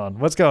 What's going on?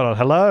 What's going on?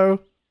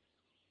 Hello?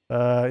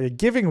 You're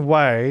giving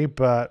way,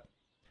 but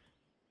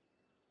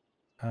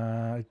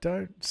you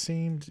don't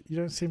seem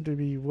to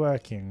be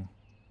working.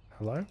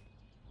 Hello?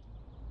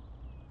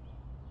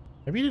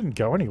 Maybe you didn't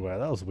go anywhere.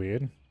 That was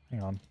weird.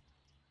 Hang on.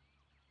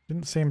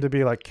 Didn't seem to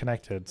be like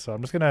connected, so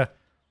I'm just gonna,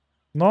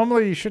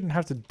 normally you shouldn't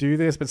have to do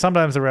this, but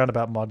sometimes the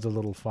roundabout mod's a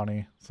little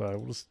funny, so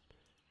we'll just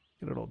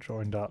get it all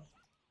joined up.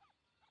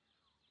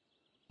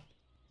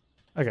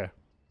 Okay.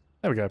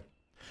 There we go.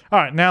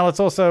 Alright, now let's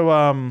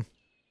also,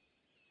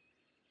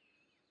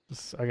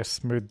 just, I guess,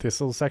 smooth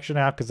this little section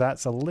out, because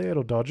that's a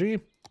little dodgy.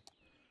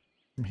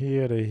 From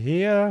here to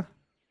here.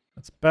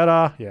 That's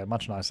better. Yeah,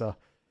 much nicer.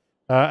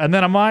 And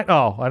then I might,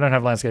 oh, I don't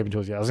have landscaping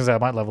tools yet. I was going to say I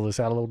might level this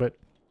out a little bit,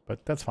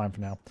 but that's fine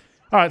for now.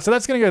 Alright, so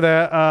that's going to go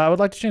there. I would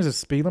like to change the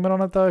speed limit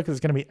on it, though, because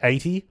it's going to be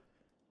 80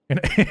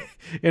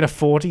 in a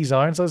 40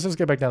 zone, so let's just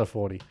go back down to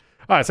 40.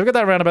 Alright, so we've got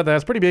that roundabout there.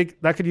 It's pretty big.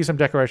 That could use some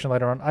decoration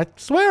later on. I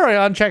swear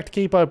I unchecked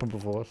keep open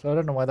before, so I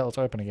don't know why that was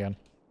open again.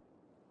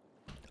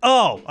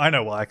 Oh, I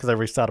know why, because I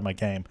restarted my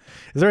game.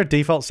 Is there a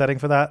default setting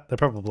for that? There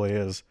probably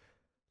is.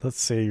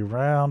 Let's see.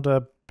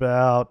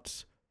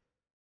 Roundabout.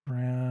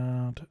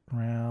 Roundabout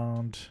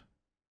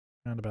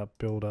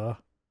builder.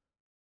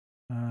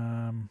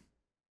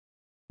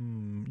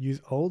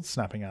 Use old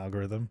snapping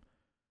algorithm.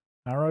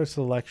 Arrow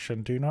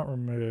selection. Do not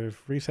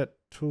remove. Reset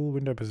tool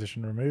window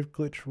position. Remove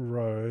glitch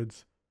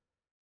roads.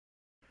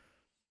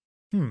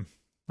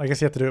 I guess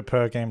you have to do it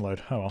per game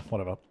load. Oh well,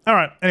 whatever.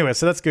 Alright, anyway,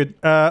 so that's good.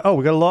 Oh,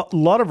 we got a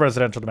lot of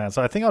residential demand,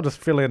 so I think I'll just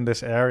fill in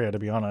this area, to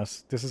be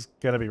honest. This is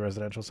going to be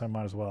residential, so I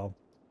might as well.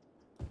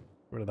 Get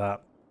rid of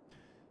that.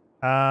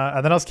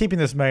 And then I was keeping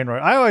this main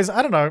road.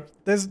 I don't know,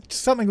 there's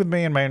something with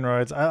me and main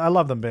roads. I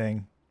love them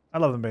being,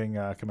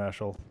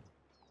 commercial.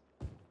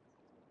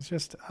 It's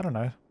just, I don't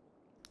know.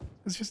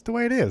 It's just the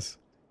way it is.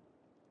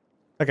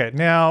 Okay,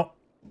 now,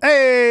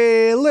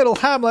 hey, little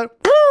hamlet.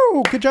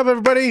 Woo! Good job,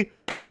 everybody.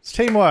 It's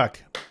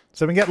teamwork.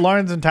 So we can get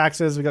loans and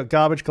taxes. We got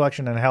garbage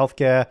collection and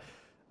healthcare.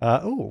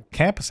 Oh,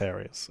 campus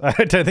areas.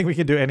 I don't think we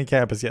can do any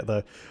campus yet,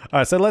 though. All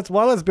right, so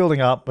while it's building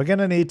up, we're going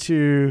to need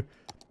to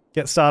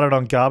get started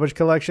on garbage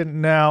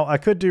collection. Now, I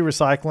could do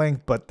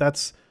recycling, but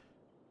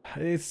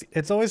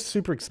it's always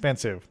super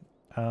expensive.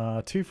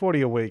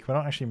 $240 a week. We're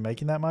not actually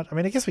making that much. I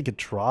mean, I guess we could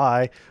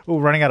try. Oh,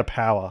 running out of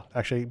power.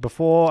 Actually,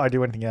 before I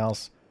do anything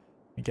else,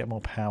 we get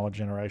more power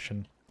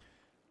generation.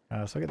 So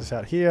I'll get this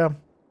out here,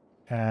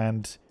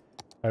 and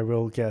I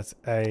will get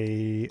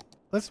a.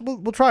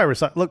 We'll try a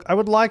recycle. Look, I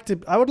would like to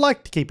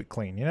keep it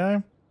clean. You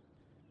know,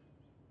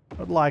 I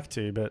would like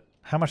to, but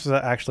how much does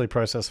that actually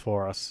process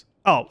for us?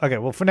 Oh, okay.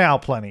 Well, for now,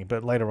 plenty,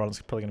 but later on,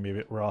 it's probably going to be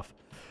a bit rough.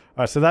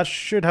 All right, so that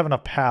should have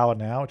enough power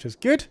now, which is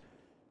good.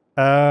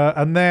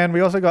 And then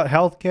we also got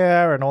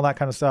healthcare and all that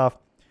kind of stuff.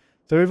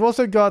 So we've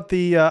also got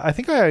the. I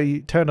think I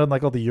turned on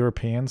like all the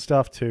European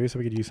stuff too, so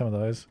we could use some of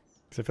those.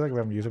 Because I feel like we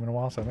haven't used them in a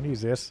while, so I'm going to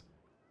use this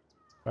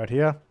right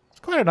here. It's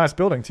quite a nice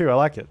building too. I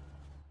like it.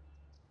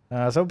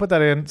 So we'll put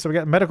that in. So we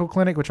got medical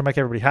clinic, which will make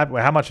everybody happy.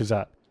 Wait, how much is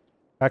that?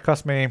 That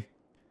cost me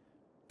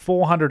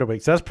 $400 a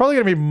week. So that's probably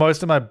going to be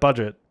most of my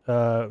budget.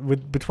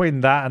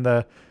 Between that and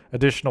the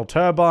additional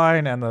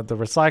turbine and the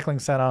recycling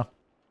center.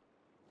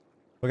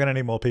 We're going to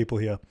need more people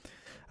here.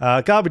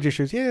 Garbage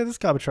issues. Yeah, this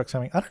garbage truck's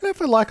coming. I don't know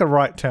if I like a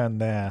right turn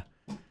there.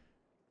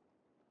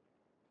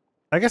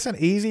 I guess an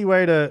easy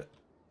way to...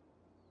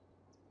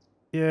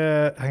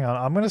 Yeah, hang on.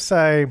 I'm going to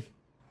say...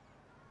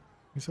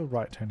 There's a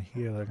right turn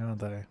here, though, aren't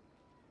they?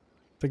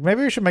 Like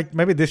maybe we should make,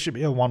 maybe this should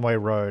be a one-way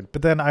road,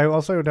 but then I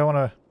also don't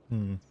want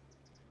to.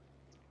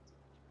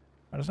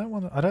 I just don't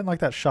want. I don't like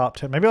that sharp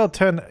turn. Maybe I'll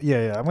turn.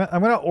 Yeah.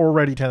 I'm gonna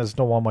already turn this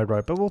into a one-way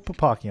road, but we'll put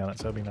parking on it,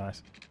 so it'll be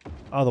nice.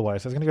 Other way,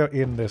 so it's gonna go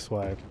in this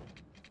way.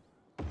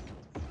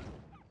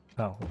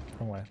 Oh,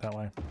 wrong way. That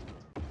way.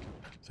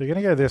 So you're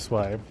gonna go this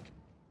way.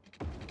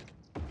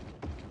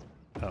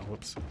 Oh,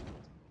 whoops.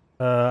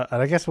 And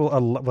I guess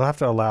we'll have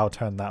to allow a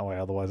turn that way,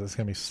 otherwise it's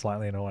gonna be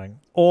slightly annoying.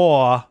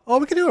 Or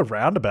we could do a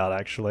roundabout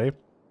actually.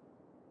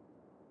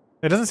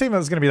 It doesn't seem that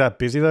it's going to be that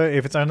busy though.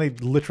 If it's only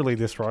literally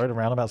this road, a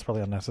roundabout's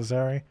probably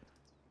unnecessary.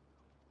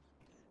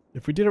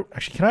 If we did it...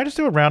 Actually, can I just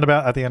do a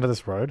roundabout at the end of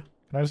this road?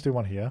 Can I just do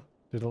one here?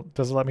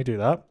 Does it let me do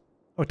that?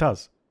 Oh, it does.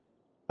 Is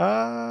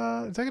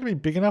that going to be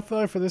big enough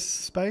though for this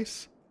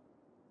space?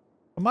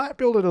 I might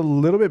build it a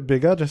little bit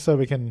bigger just so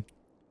we can,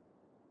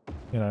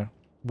 you know,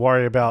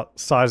 worry about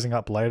sizing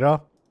up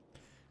later.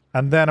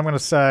 And then I'm going to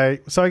say...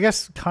 So I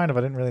guess kind of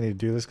I didn't really need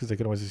to do this because I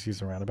could always just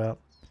use a roundabout.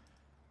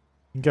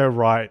 You can go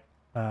right.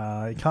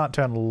 You can't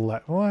turn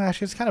left. Well,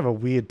 actually, it's kind of a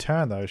weird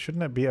turn, though.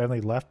 Shouldn't it be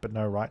only left but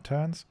no right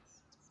turns?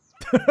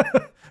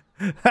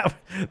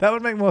 that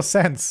would make more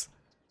sense.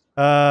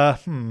 That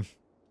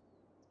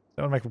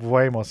would make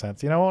way more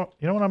sense. You know what?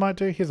 You know what I might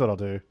do? Here's what I'll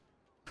do.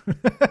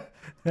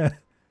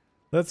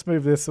 Let's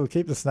move this. We'll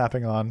keep the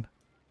snapping on.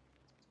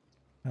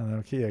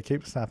 And then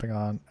keep snapping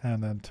on.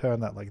 And then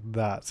turn that like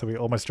that. So we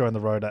almost join the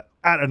road at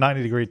a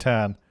 90-degree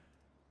turn.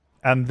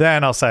 And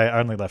then I'll say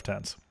only left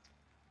turns.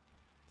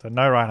 So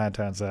no right-hand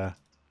turns there.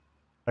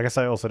 I guess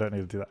I also don't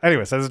need to do that.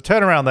 Anyway, so there's a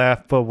turnaround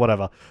there for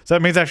whatever. So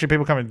it means actually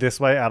people coming this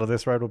way out of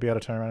this road will be able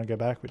to turn around and go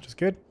back, which is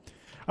good.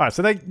 All right,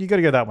 so you got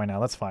to go that way now.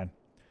 That's fine.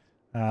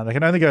 They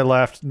can only go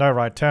left, no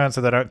right turn,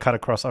 so they don't cut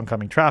across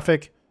oncoming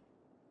traffic.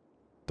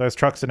 Those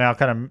trucks are now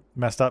kind of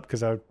messed up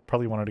because I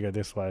probably wanted to go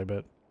this way,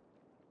 but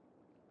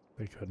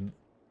they couldn't.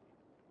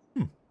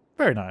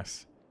 Very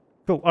nice.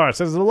 Cool. All right,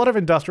 so there's a lot of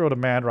industrial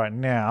demand right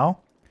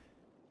now.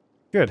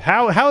 Good.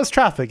 How is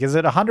traffic? Is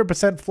it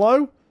 100%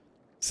 flow?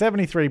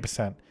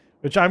 73%.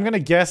 Which I'm going to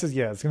guess is,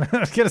 yeah, I was going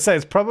to say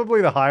it's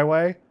probably the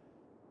highway.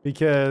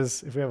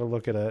 Because if we have a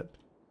look at it,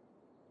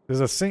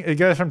 there's it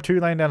goes from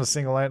 2-lane down to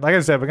single lane. Like I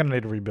said, we're going to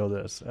need to rebuild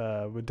this.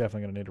 We're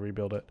definitely going to need to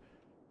rebuild it.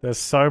 There's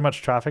so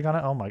much traffic on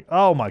it.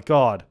 Oh my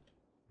god.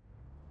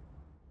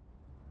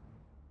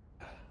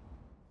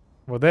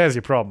 Well, there's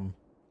your problem.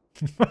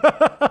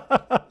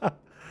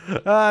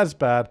 That's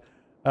bad.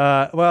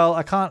 Well,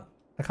 I can't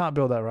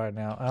build that right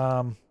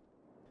now.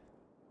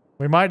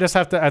 We might just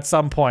have to at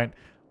some point.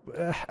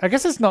 I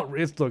guess it's not.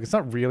 Look, it's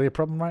not really a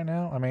problem right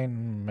now. I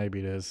mean, maybe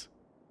it is.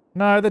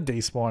 No, they're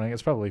despawning.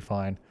 It's probably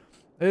fine.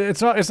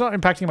 It's not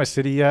impacting my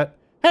city yet.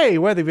 Hey,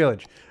 Worthy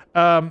Village.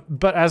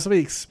 But as we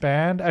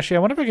expand, actually, I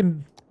wonder if I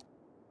can.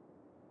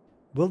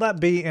 Will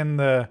that be in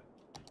the?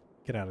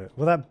 Get out of it.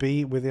 Will that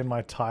be within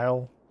my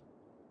tile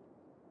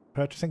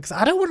purchasing? Because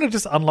I don't want to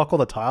just unlock all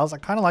the tiles. I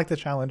kind of like the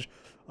challenge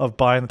of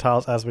buying the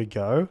tiles as we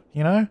go.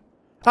 You know.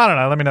 I don't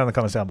know. Let me know in the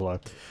comments down below.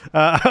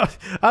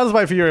 I'll just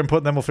wait for your input,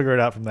 and then we'll figure it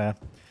out from there.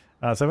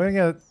 So we're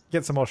going to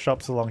get some more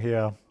shops along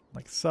here,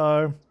 like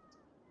so.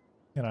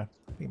 You know,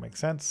 I think it makes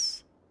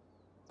sense.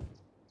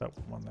 That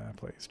one there,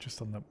 please.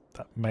 Just on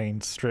that main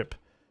strip.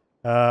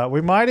 We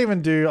might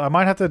even do... I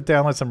might have to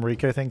download some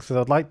Rico things,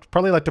 because I'd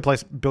probably like to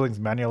place buildings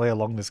manually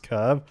along this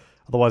curve.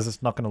 Otherwise,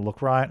 it's not going to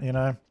look right, you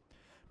know.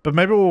 But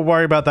maybe we'll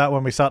worry about that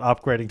when we start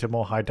upgrading to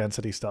more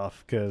high-density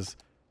stuff, because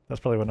that's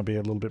probably going to be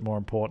a little bit more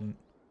important.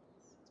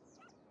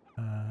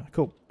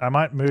 Cool. I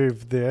might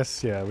move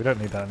this. Yeah, we don't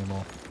need that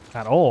anymore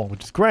at all,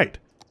 which is great.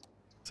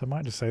 So I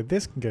might just say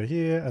this can go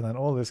here, and then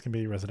all this can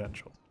be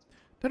residential.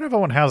 Don't know if I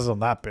want houses on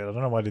that bit. I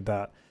don't know why I did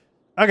that.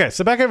 Okay,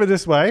 so back over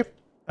this way.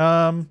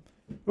 Oh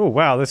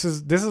wow, this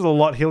is a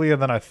lot hillier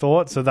than I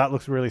thought. So that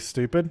looks really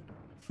stupid.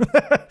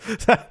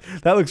 that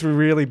looks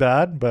really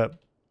bad, but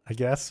I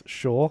guess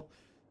sure.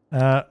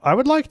 I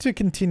would like to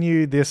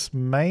continue this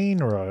main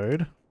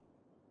road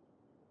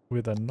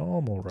with a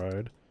normal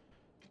road.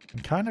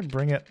 And kind of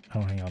bring it...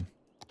 Oh, hang on.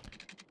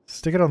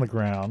 Stick it on the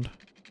ground.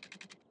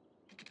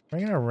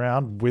 Bring it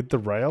around with the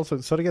rail so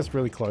it sort of gets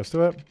really close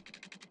to it.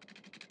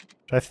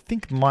 Which I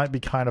think might be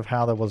kind of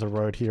how there was a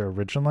road here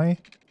originally.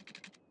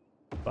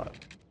 But...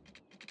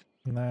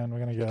 And then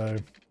we're going to go...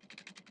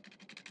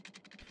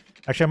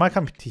 Actually, I might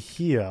come to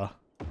here.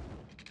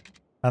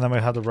 And then we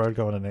have the road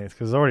go underneath.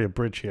 Because there's already a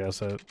bridge here,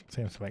 so it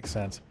seems to make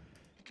sense.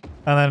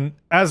 And then,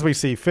 as we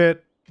see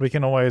fit, we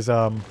can always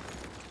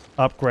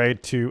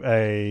upgrade to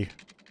a...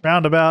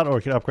 roundabout, or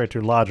we can upgrade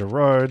to larger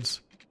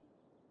roads.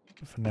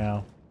 But for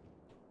now,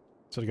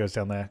 sort of goes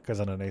down there, goes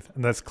underneath,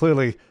 and there's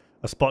clearly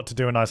a spot to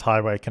do a nice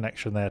highway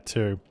connection there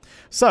too.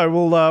 So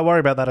we'll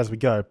worry about that as we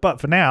go. But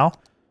for now,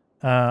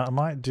 I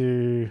might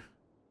do.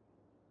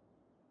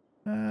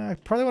 I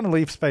probably want to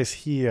leave space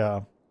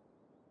here.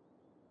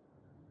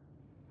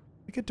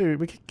 We could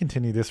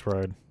continue this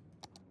road.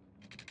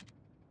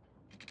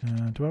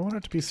 Do I want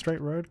it to be a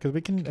straight road? Because we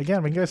can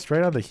go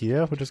straight under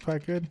here, which is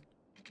quite good.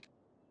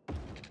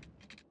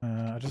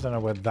 I just don't know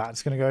where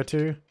that's going to go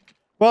to.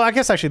 Well, I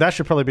guess actually that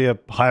should probably be a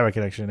highway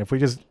connection. If we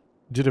just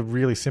did a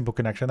really simple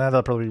connection there,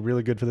 that'd probably be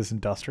really good for this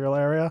industrial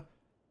area.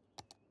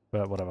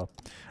 But whatever.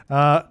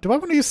 Do I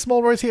want to use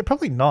small roads here?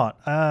 Probably not.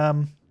 Why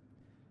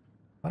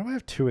do I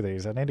have two of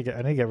these? I need to get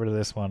rid of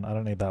this one. I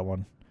don't need that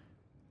one.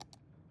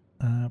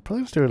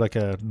 Probably just do like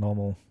a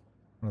normal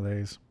one of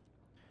these.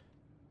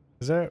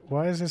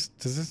 Why is this,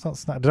 does this not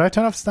snap? Did I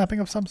turn off snapping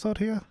of some sort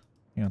here?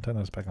 Yeah, turn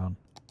those back on.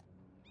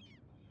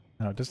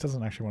 No, it just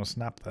doesn't actually want to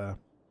snap there.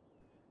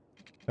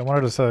 I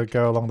wanted to sort of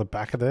go along the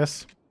back of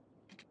this.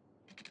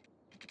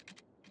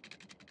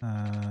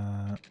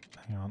 Hang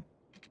on.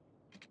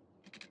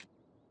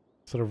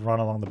 Sort of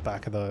run along the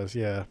back of those,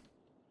 yeah.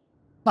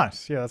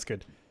 Nice, yeah, that's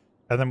good.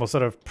 And then we'll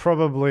sort of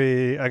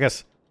probably, I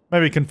guess,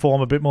 maybe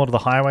conform a bit more to the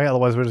highway.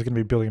 Otherwise, we're just going to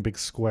be building a big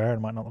square and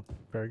it might not look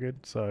very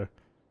good. So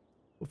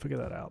we'll figure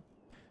that out.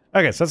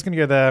 Okay, so that's going to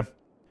go there.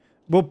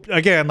 We'll,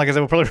 again, like I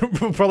said,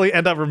 we'll probably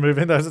end up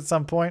removing those at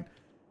some point.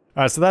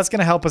 All right, so that's going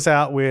to help us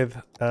out with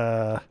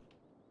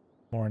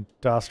more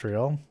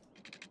industrial.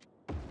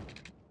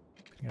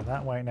 Go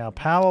that way now.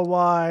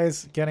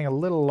 Power-wise, getting a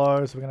little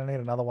low, so we're going to need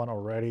another one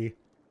already.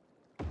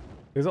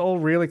 These are all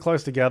really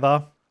close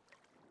together,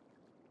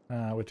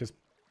 which is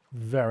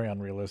very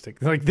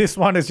unrealistic. Like, this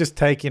one is just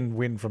taking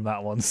wind from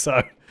that one,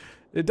 so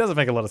it doesn't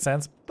make a lot of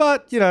sense.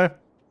 But, you know,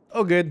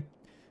 all good.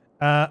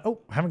 Oh,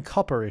 having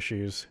copper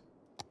issues.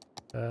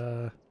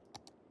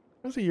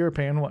 What's a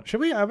European one? Should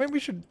we? I mean,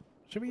 should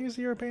we use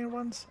the European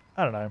ones?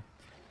 I don't know.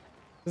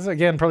 This is,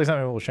 again, probably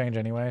something that will change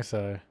anyway,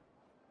 so...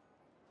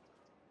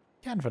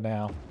 Can for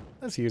now.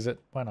 Let's use it.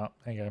 Why not?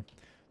 There you go.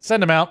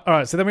 Send them out. All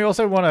right, so then we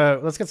also want to...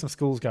 Let's get some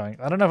schools going.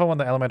 I don't know if I want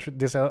the elementary...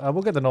 I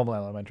will get the normal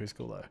elementary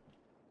school, though.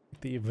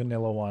 The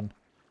vanilla one.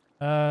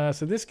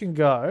 So this can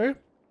go...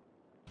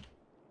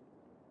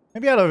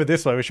 Maybe out over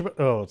this way. We should...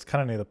 Oh, it's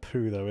kind of near the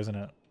poo, though, isn't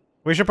it?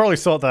 We should probably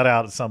sort that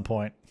out at some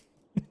point.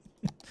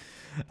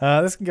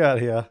 This can go out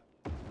here.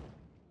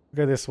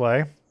 Go this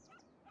way.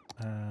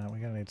 We're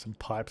going to need some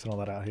pipes and all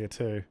that out here,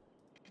 too.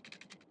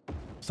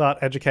 Start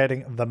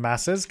educating the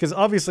masses, because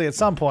obviously at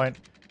some point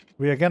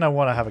we are going to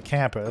want to have a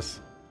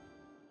campus,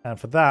 and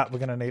for that we're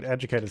going to need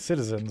educated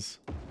citizens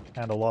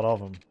and a lot of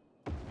them.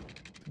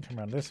 Come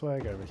around this way,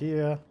 go over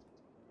here.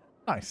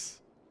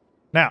 Nice.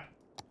 Now,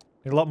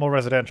 need a lot more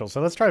residential, so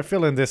let's try to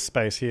fill in this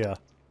space here.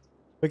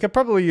 We could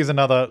probably use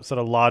another sort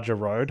of larger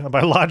road, and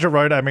by larger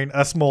road I mean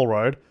a small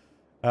road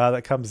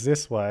that comes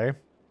this way.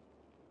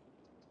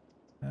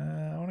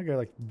 I want to go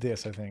like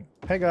this, I think.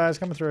 Hey guys,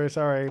 coming through,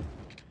 sorry.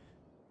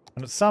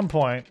 And at some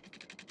point,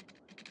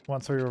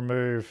 once we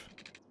remove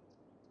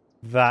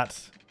that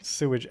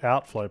sewage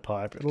outflow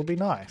pipe, it'll be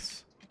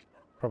nice.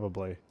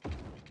 Probably.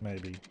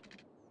 Maybe.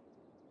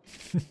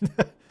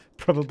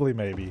 Probably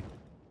maybe.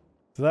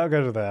 So that'll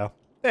go to there.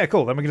 Yeah,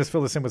 cool. Then we can just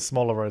fill this in with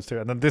smaller roads too.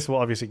 And then this will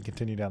obviously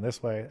continue down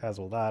this way, as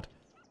will that.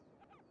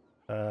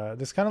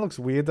 This kind of looks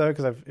weird though,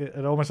 because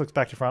it almost looks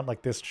back to front,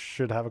 like this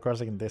should have a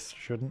crossing and this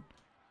shouldn't.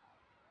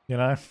 You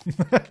know?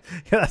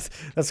 Yeah,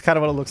 that's kind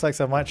of what it looks like,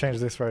 so I might change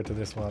this road to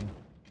this one.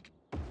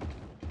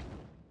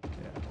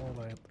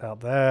 Out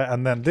there,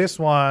 and then this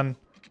one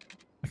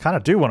I kind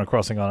of do want a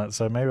crossing on it,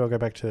 so maybe I'll go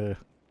back to...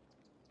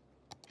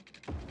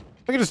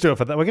 We can just do it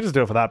for that. We can just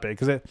do it for that bit,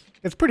 because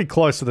it's pretty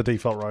close to the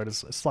default road.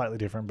 It's slightly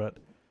different, but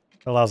it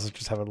allows us to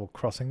just have a little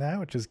crossing there,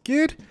 which is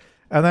good.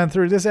 And then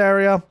through this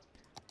area,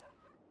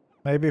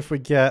 maybe if we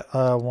get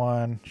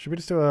one... Should we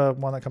just do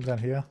one that comes down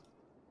here?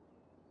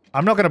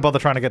 I'm not going to bother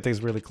trying to get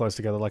these really close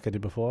together like I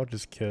did before,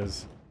 just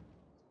because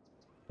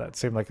that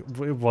seemed like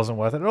it wasn't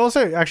worth it. It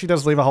also actually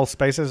does leave a whole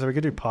space there, so we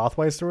could do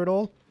pathways through it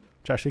all,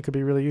 which actually could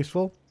be really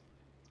useful.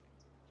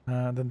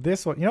 Then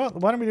this one, you know what?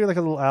 Why don't we do like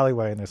a little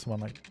alleyway in this one,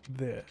 like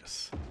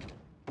this?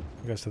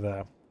 It goes to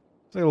there.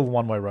 It's like a little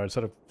one-way road,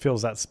 sort of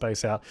fills that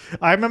space out.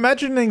 I'm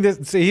imagining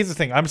this. See, here's the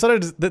thing. I'm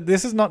sort of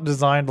this is not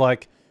designed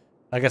like,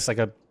 I guess like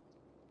a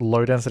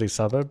low-density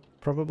suburb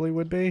probably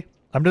would be.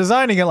 I'm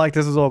designing it like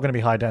this is all going to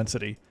be high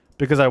density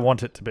because I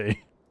want it to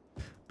be,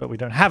 but we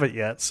don't have it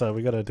yet, so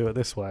we got to do it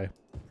this way.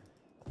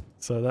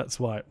 So that's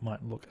why it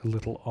might look a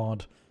little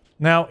odd.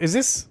 Now, is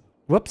this...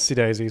 Whoopsie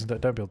daisies,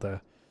 don't build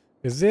there.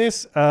 Is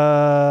this,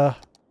 it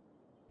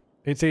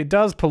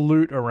does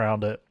pollute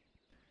around it.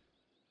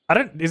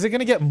 Is it going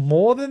to get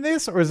more than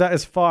this, or is that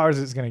as far as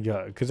it's going to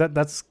go? Because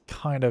that's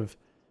kind of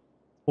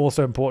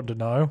also important to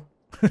know.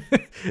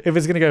 If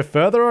it's going to go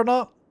further or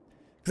not.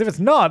 Because if it's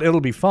not,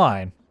 it'll be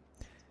fine.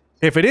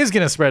 If it is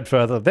going to spread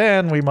further,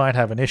 then we might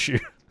have an issue.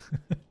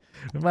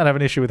 We might have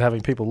an issue with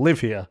having people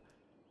live here.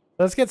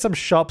 Let's get some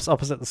shops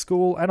opposite the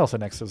school, and also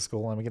next to the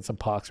school, and we get some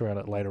parks around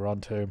it later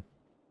on too.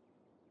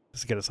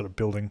 Just to get it sort of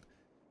building.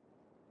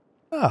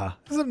 Ah,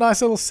 this is a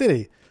nice little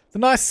city. The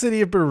nice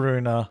city of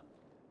Baruna.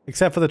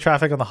 Except for the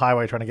traffic on the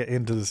highway trying to get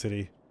into the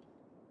city.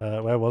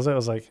 Where was it? I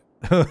was like...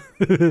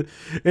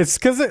 It's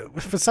because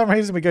for some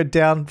reason we go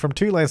down from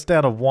 2 lanes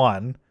down to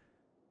 1.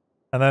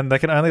 And then they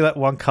can only let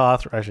 1 car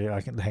through. Actually,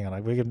 I can... Hang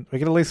on. We can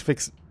at least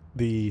fix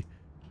the...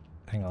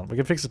 Hang on. We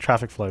can fix the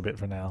traffic flow bit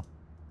for now.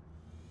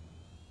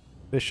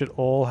 This should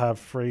all have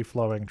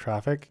free-flowing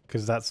traffic.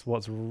 Because that's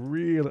what's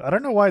really... I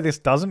don't know why this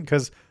doesn't.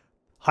 Because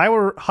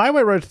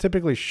highway roads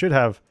typically should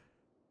have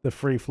the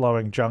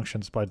free-flowing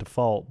junctions by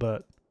default.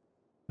 But...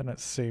 they don't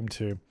seem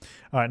to.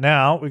 Alright,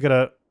 now we've got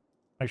to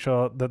make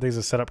sure that these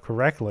are set up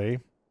correctly.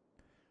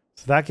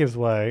 So that gives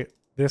way.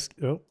 This...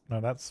 Oh, no,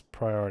 that's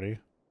priority.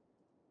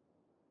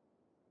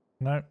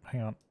 No,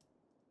 hang on.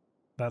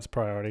 That's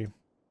priority.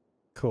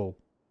 Cool.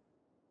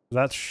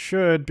 That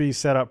should be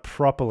set up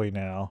properly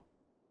now.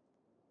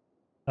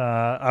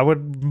 I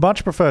would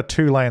much prefer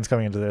 2 lanes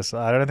coming into this.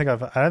 I don't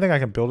think I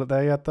can build it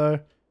there yet though.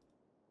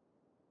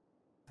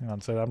 Hang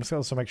on, so I'm just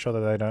going to make sure that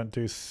they don't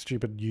do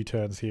stupid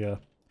U-turns here.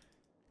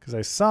 Because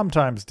they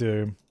sometimes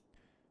do.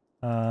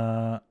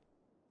 I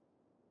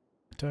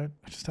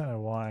just don't know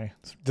why.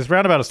 This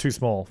roundabout is too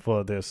small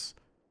for this.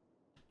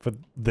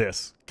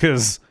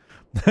 Because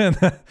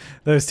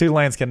those 2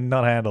 lanes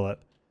cannot handle it.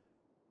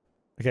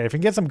 Okay, if we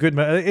can get some good...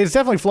 It's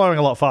definitely flowing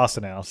a lot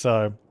faster now,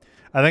 so...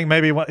 I think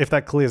maybe if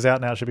that clears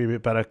out now, it should be a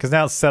bit better. Because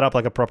now it's set up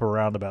like a proper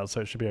roundabout,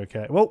 so it should be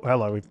okay. Whoa,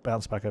 hello, we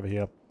bounced back over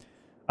here.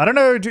 I don't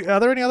know, are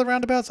there any other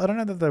roundabouts? I don't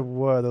know that there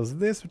were. There was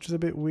this, which is a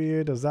bit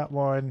weird. There's that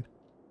one.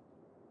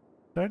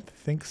 I don't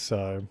think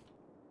so.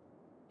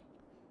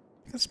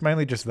 I think it's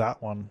mainly just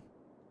that one.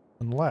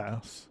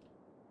 Unless...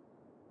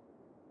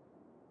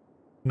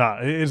 No,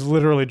 it is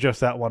literally just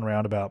that one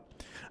roundabout.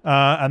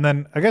 And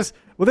then, I guess...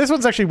 Well, this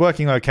one's actually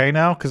working okay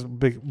now, because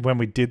when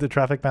we did the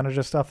traffic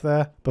manager stuff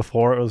there,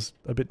 before it was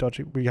a bit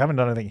dodgy. We haven't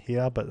done anything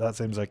here, but that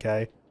seems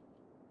okay.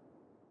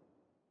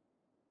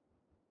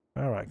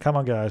 Alright, come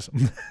on, guys.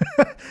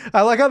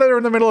 I like how they're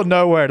in the middle of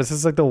nowhere. This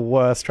is like the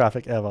worst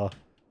traffic ever.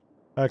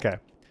 Okay.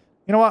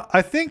 You know what?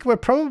 I think we're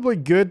probably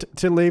good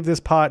to leave this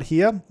part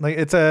here. Like,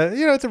 it's a,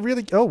 you know, it's a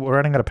really... Oh, we're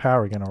running out of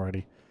power again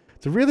already.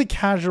 It's a really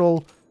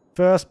casual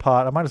first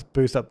part. I might just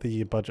boost up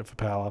the budget for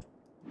power.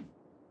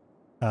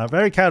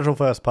 Very casual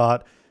first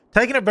part.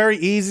 Taking it very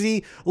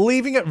easy,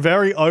 leaving it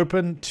very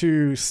open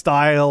to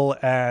style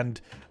and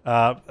you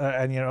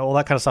know, all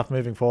that kind of stuff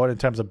moving forward in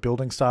terms of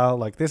building style.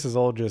 Like, this is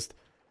all just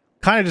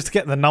kind of just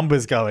getting the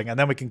numbers going, and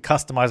then we can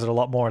customize it a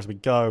lot more as we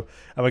go,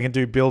 and we can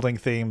do building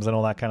themes and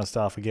all that kind of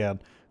stuff again.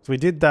 So we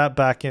did that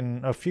back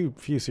in a few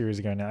series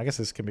ago now. I guess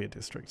this can be a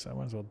district, so I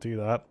might as well do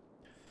that.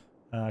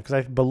 Because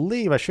I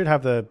believe I should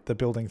have the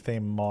building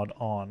theme mod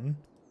on.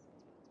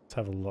 Let's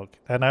have a look.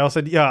 And I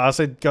also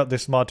got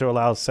this mod to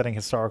allow setting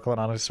historical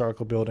and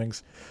unhistorical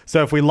buildings.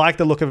 So if we like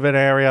the look of an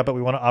area, but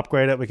we want to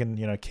upgrade it, we can,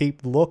 you know,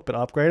 keep the look, but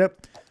upgrade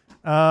it.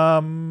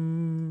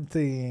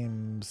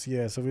 Themes.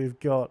 Yeah, so we've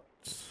got...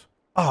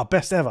 Oh,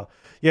 best ever.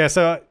 Yeah,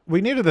 so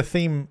we needed a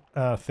theme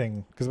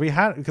thing. Because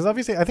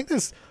obviously, I think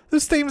there's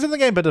themes in the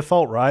game by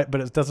default, right?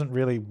 But it doesn't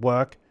really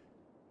work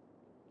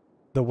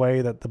the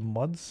way that the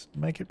mods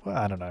make it work.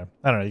 I don't know.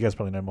 You guys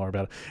probably know more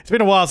about it. It's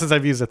been a while since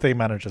I've used the theme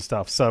manager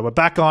stuff. So we're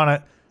back on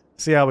it.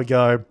 See how we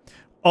go.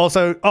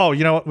 Also, oh,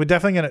 you know what? We're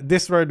definitely going to...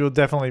 This road will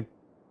definitely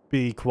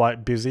be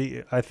quite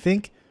busy. I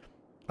think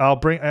I'll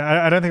bring...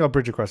 I don't think I'll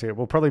bridge across here.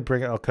 We'll probably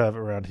bring it... I'll curve it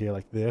around here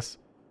like this.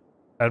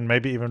 And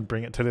maybe even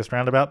bring it to this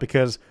roundabout,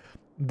 because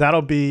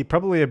that'll be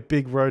probably a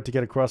big road to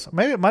get across.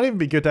 Maybe it might even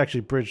be good to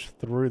actually bridge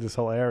through this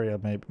whole area.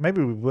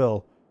 Maybe we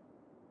will.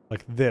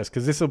 Like this,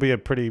 because this will be a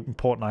pretty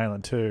important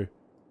island too.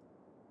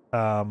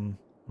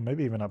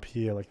 Maybe even up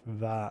here like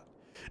that.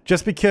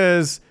 Just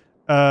because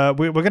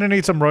we're going to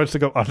need some roads to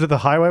go under the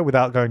highway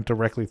without going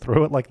directly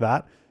through it like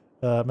that.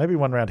 Maybe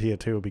one around here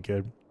too will be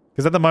good.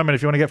 Because at the moment,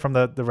 if you want to get from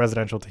the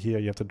residential to here,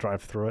 you have to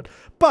drive through it.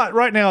 But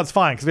right now it's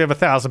fine, because we have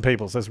 1,000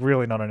 people, so it's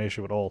really not an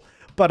issue at all.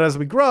 But as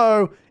we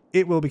grow,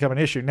 it will become an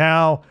issue.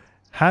 Now,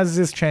 has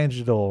this changed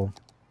at all?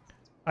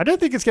 I don't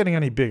think it's getting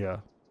any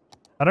bigger.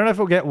 I don't know if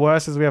it'll get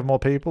worse as we have more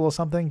people or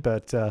something,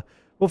 but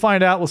we'll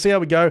find out. We'll see how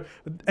we go.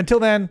 Until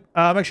then,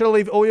 make sure to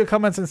leave all your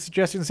comments and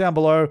suggestions down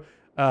below.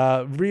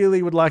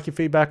 Really would like your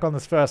feedback on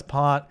this first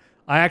part.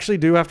 I actually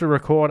do have to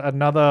record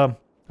another,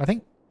 I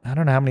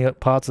don't know how many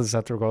parts of this I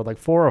have to record, like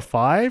 4 or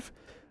 5,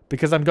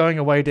 because I'm going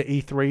away to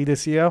E3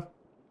 this year.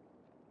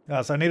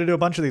 So I need to do a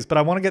bunch of these, but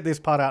I want to get this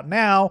part out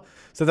now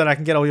so that I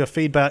can get all your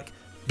feedback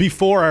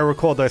before I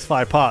record those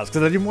 5 parts,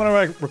 because I didn't want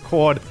to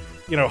record,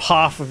 you know,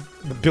 half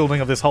of the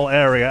building of this whole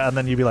area, and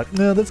then you'd be like,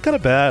 no, that's kind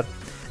of bad.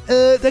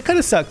 That kind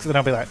of sucks. And then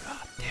I'll be like,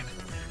 oh,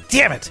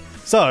 damn it.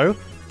 So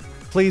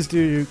please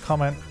do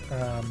comment.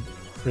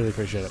 Really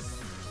appreciate it.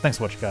 Thanks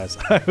for watching, guys.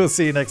 I will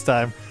see you next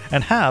time,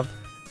 and have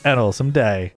an awesome day.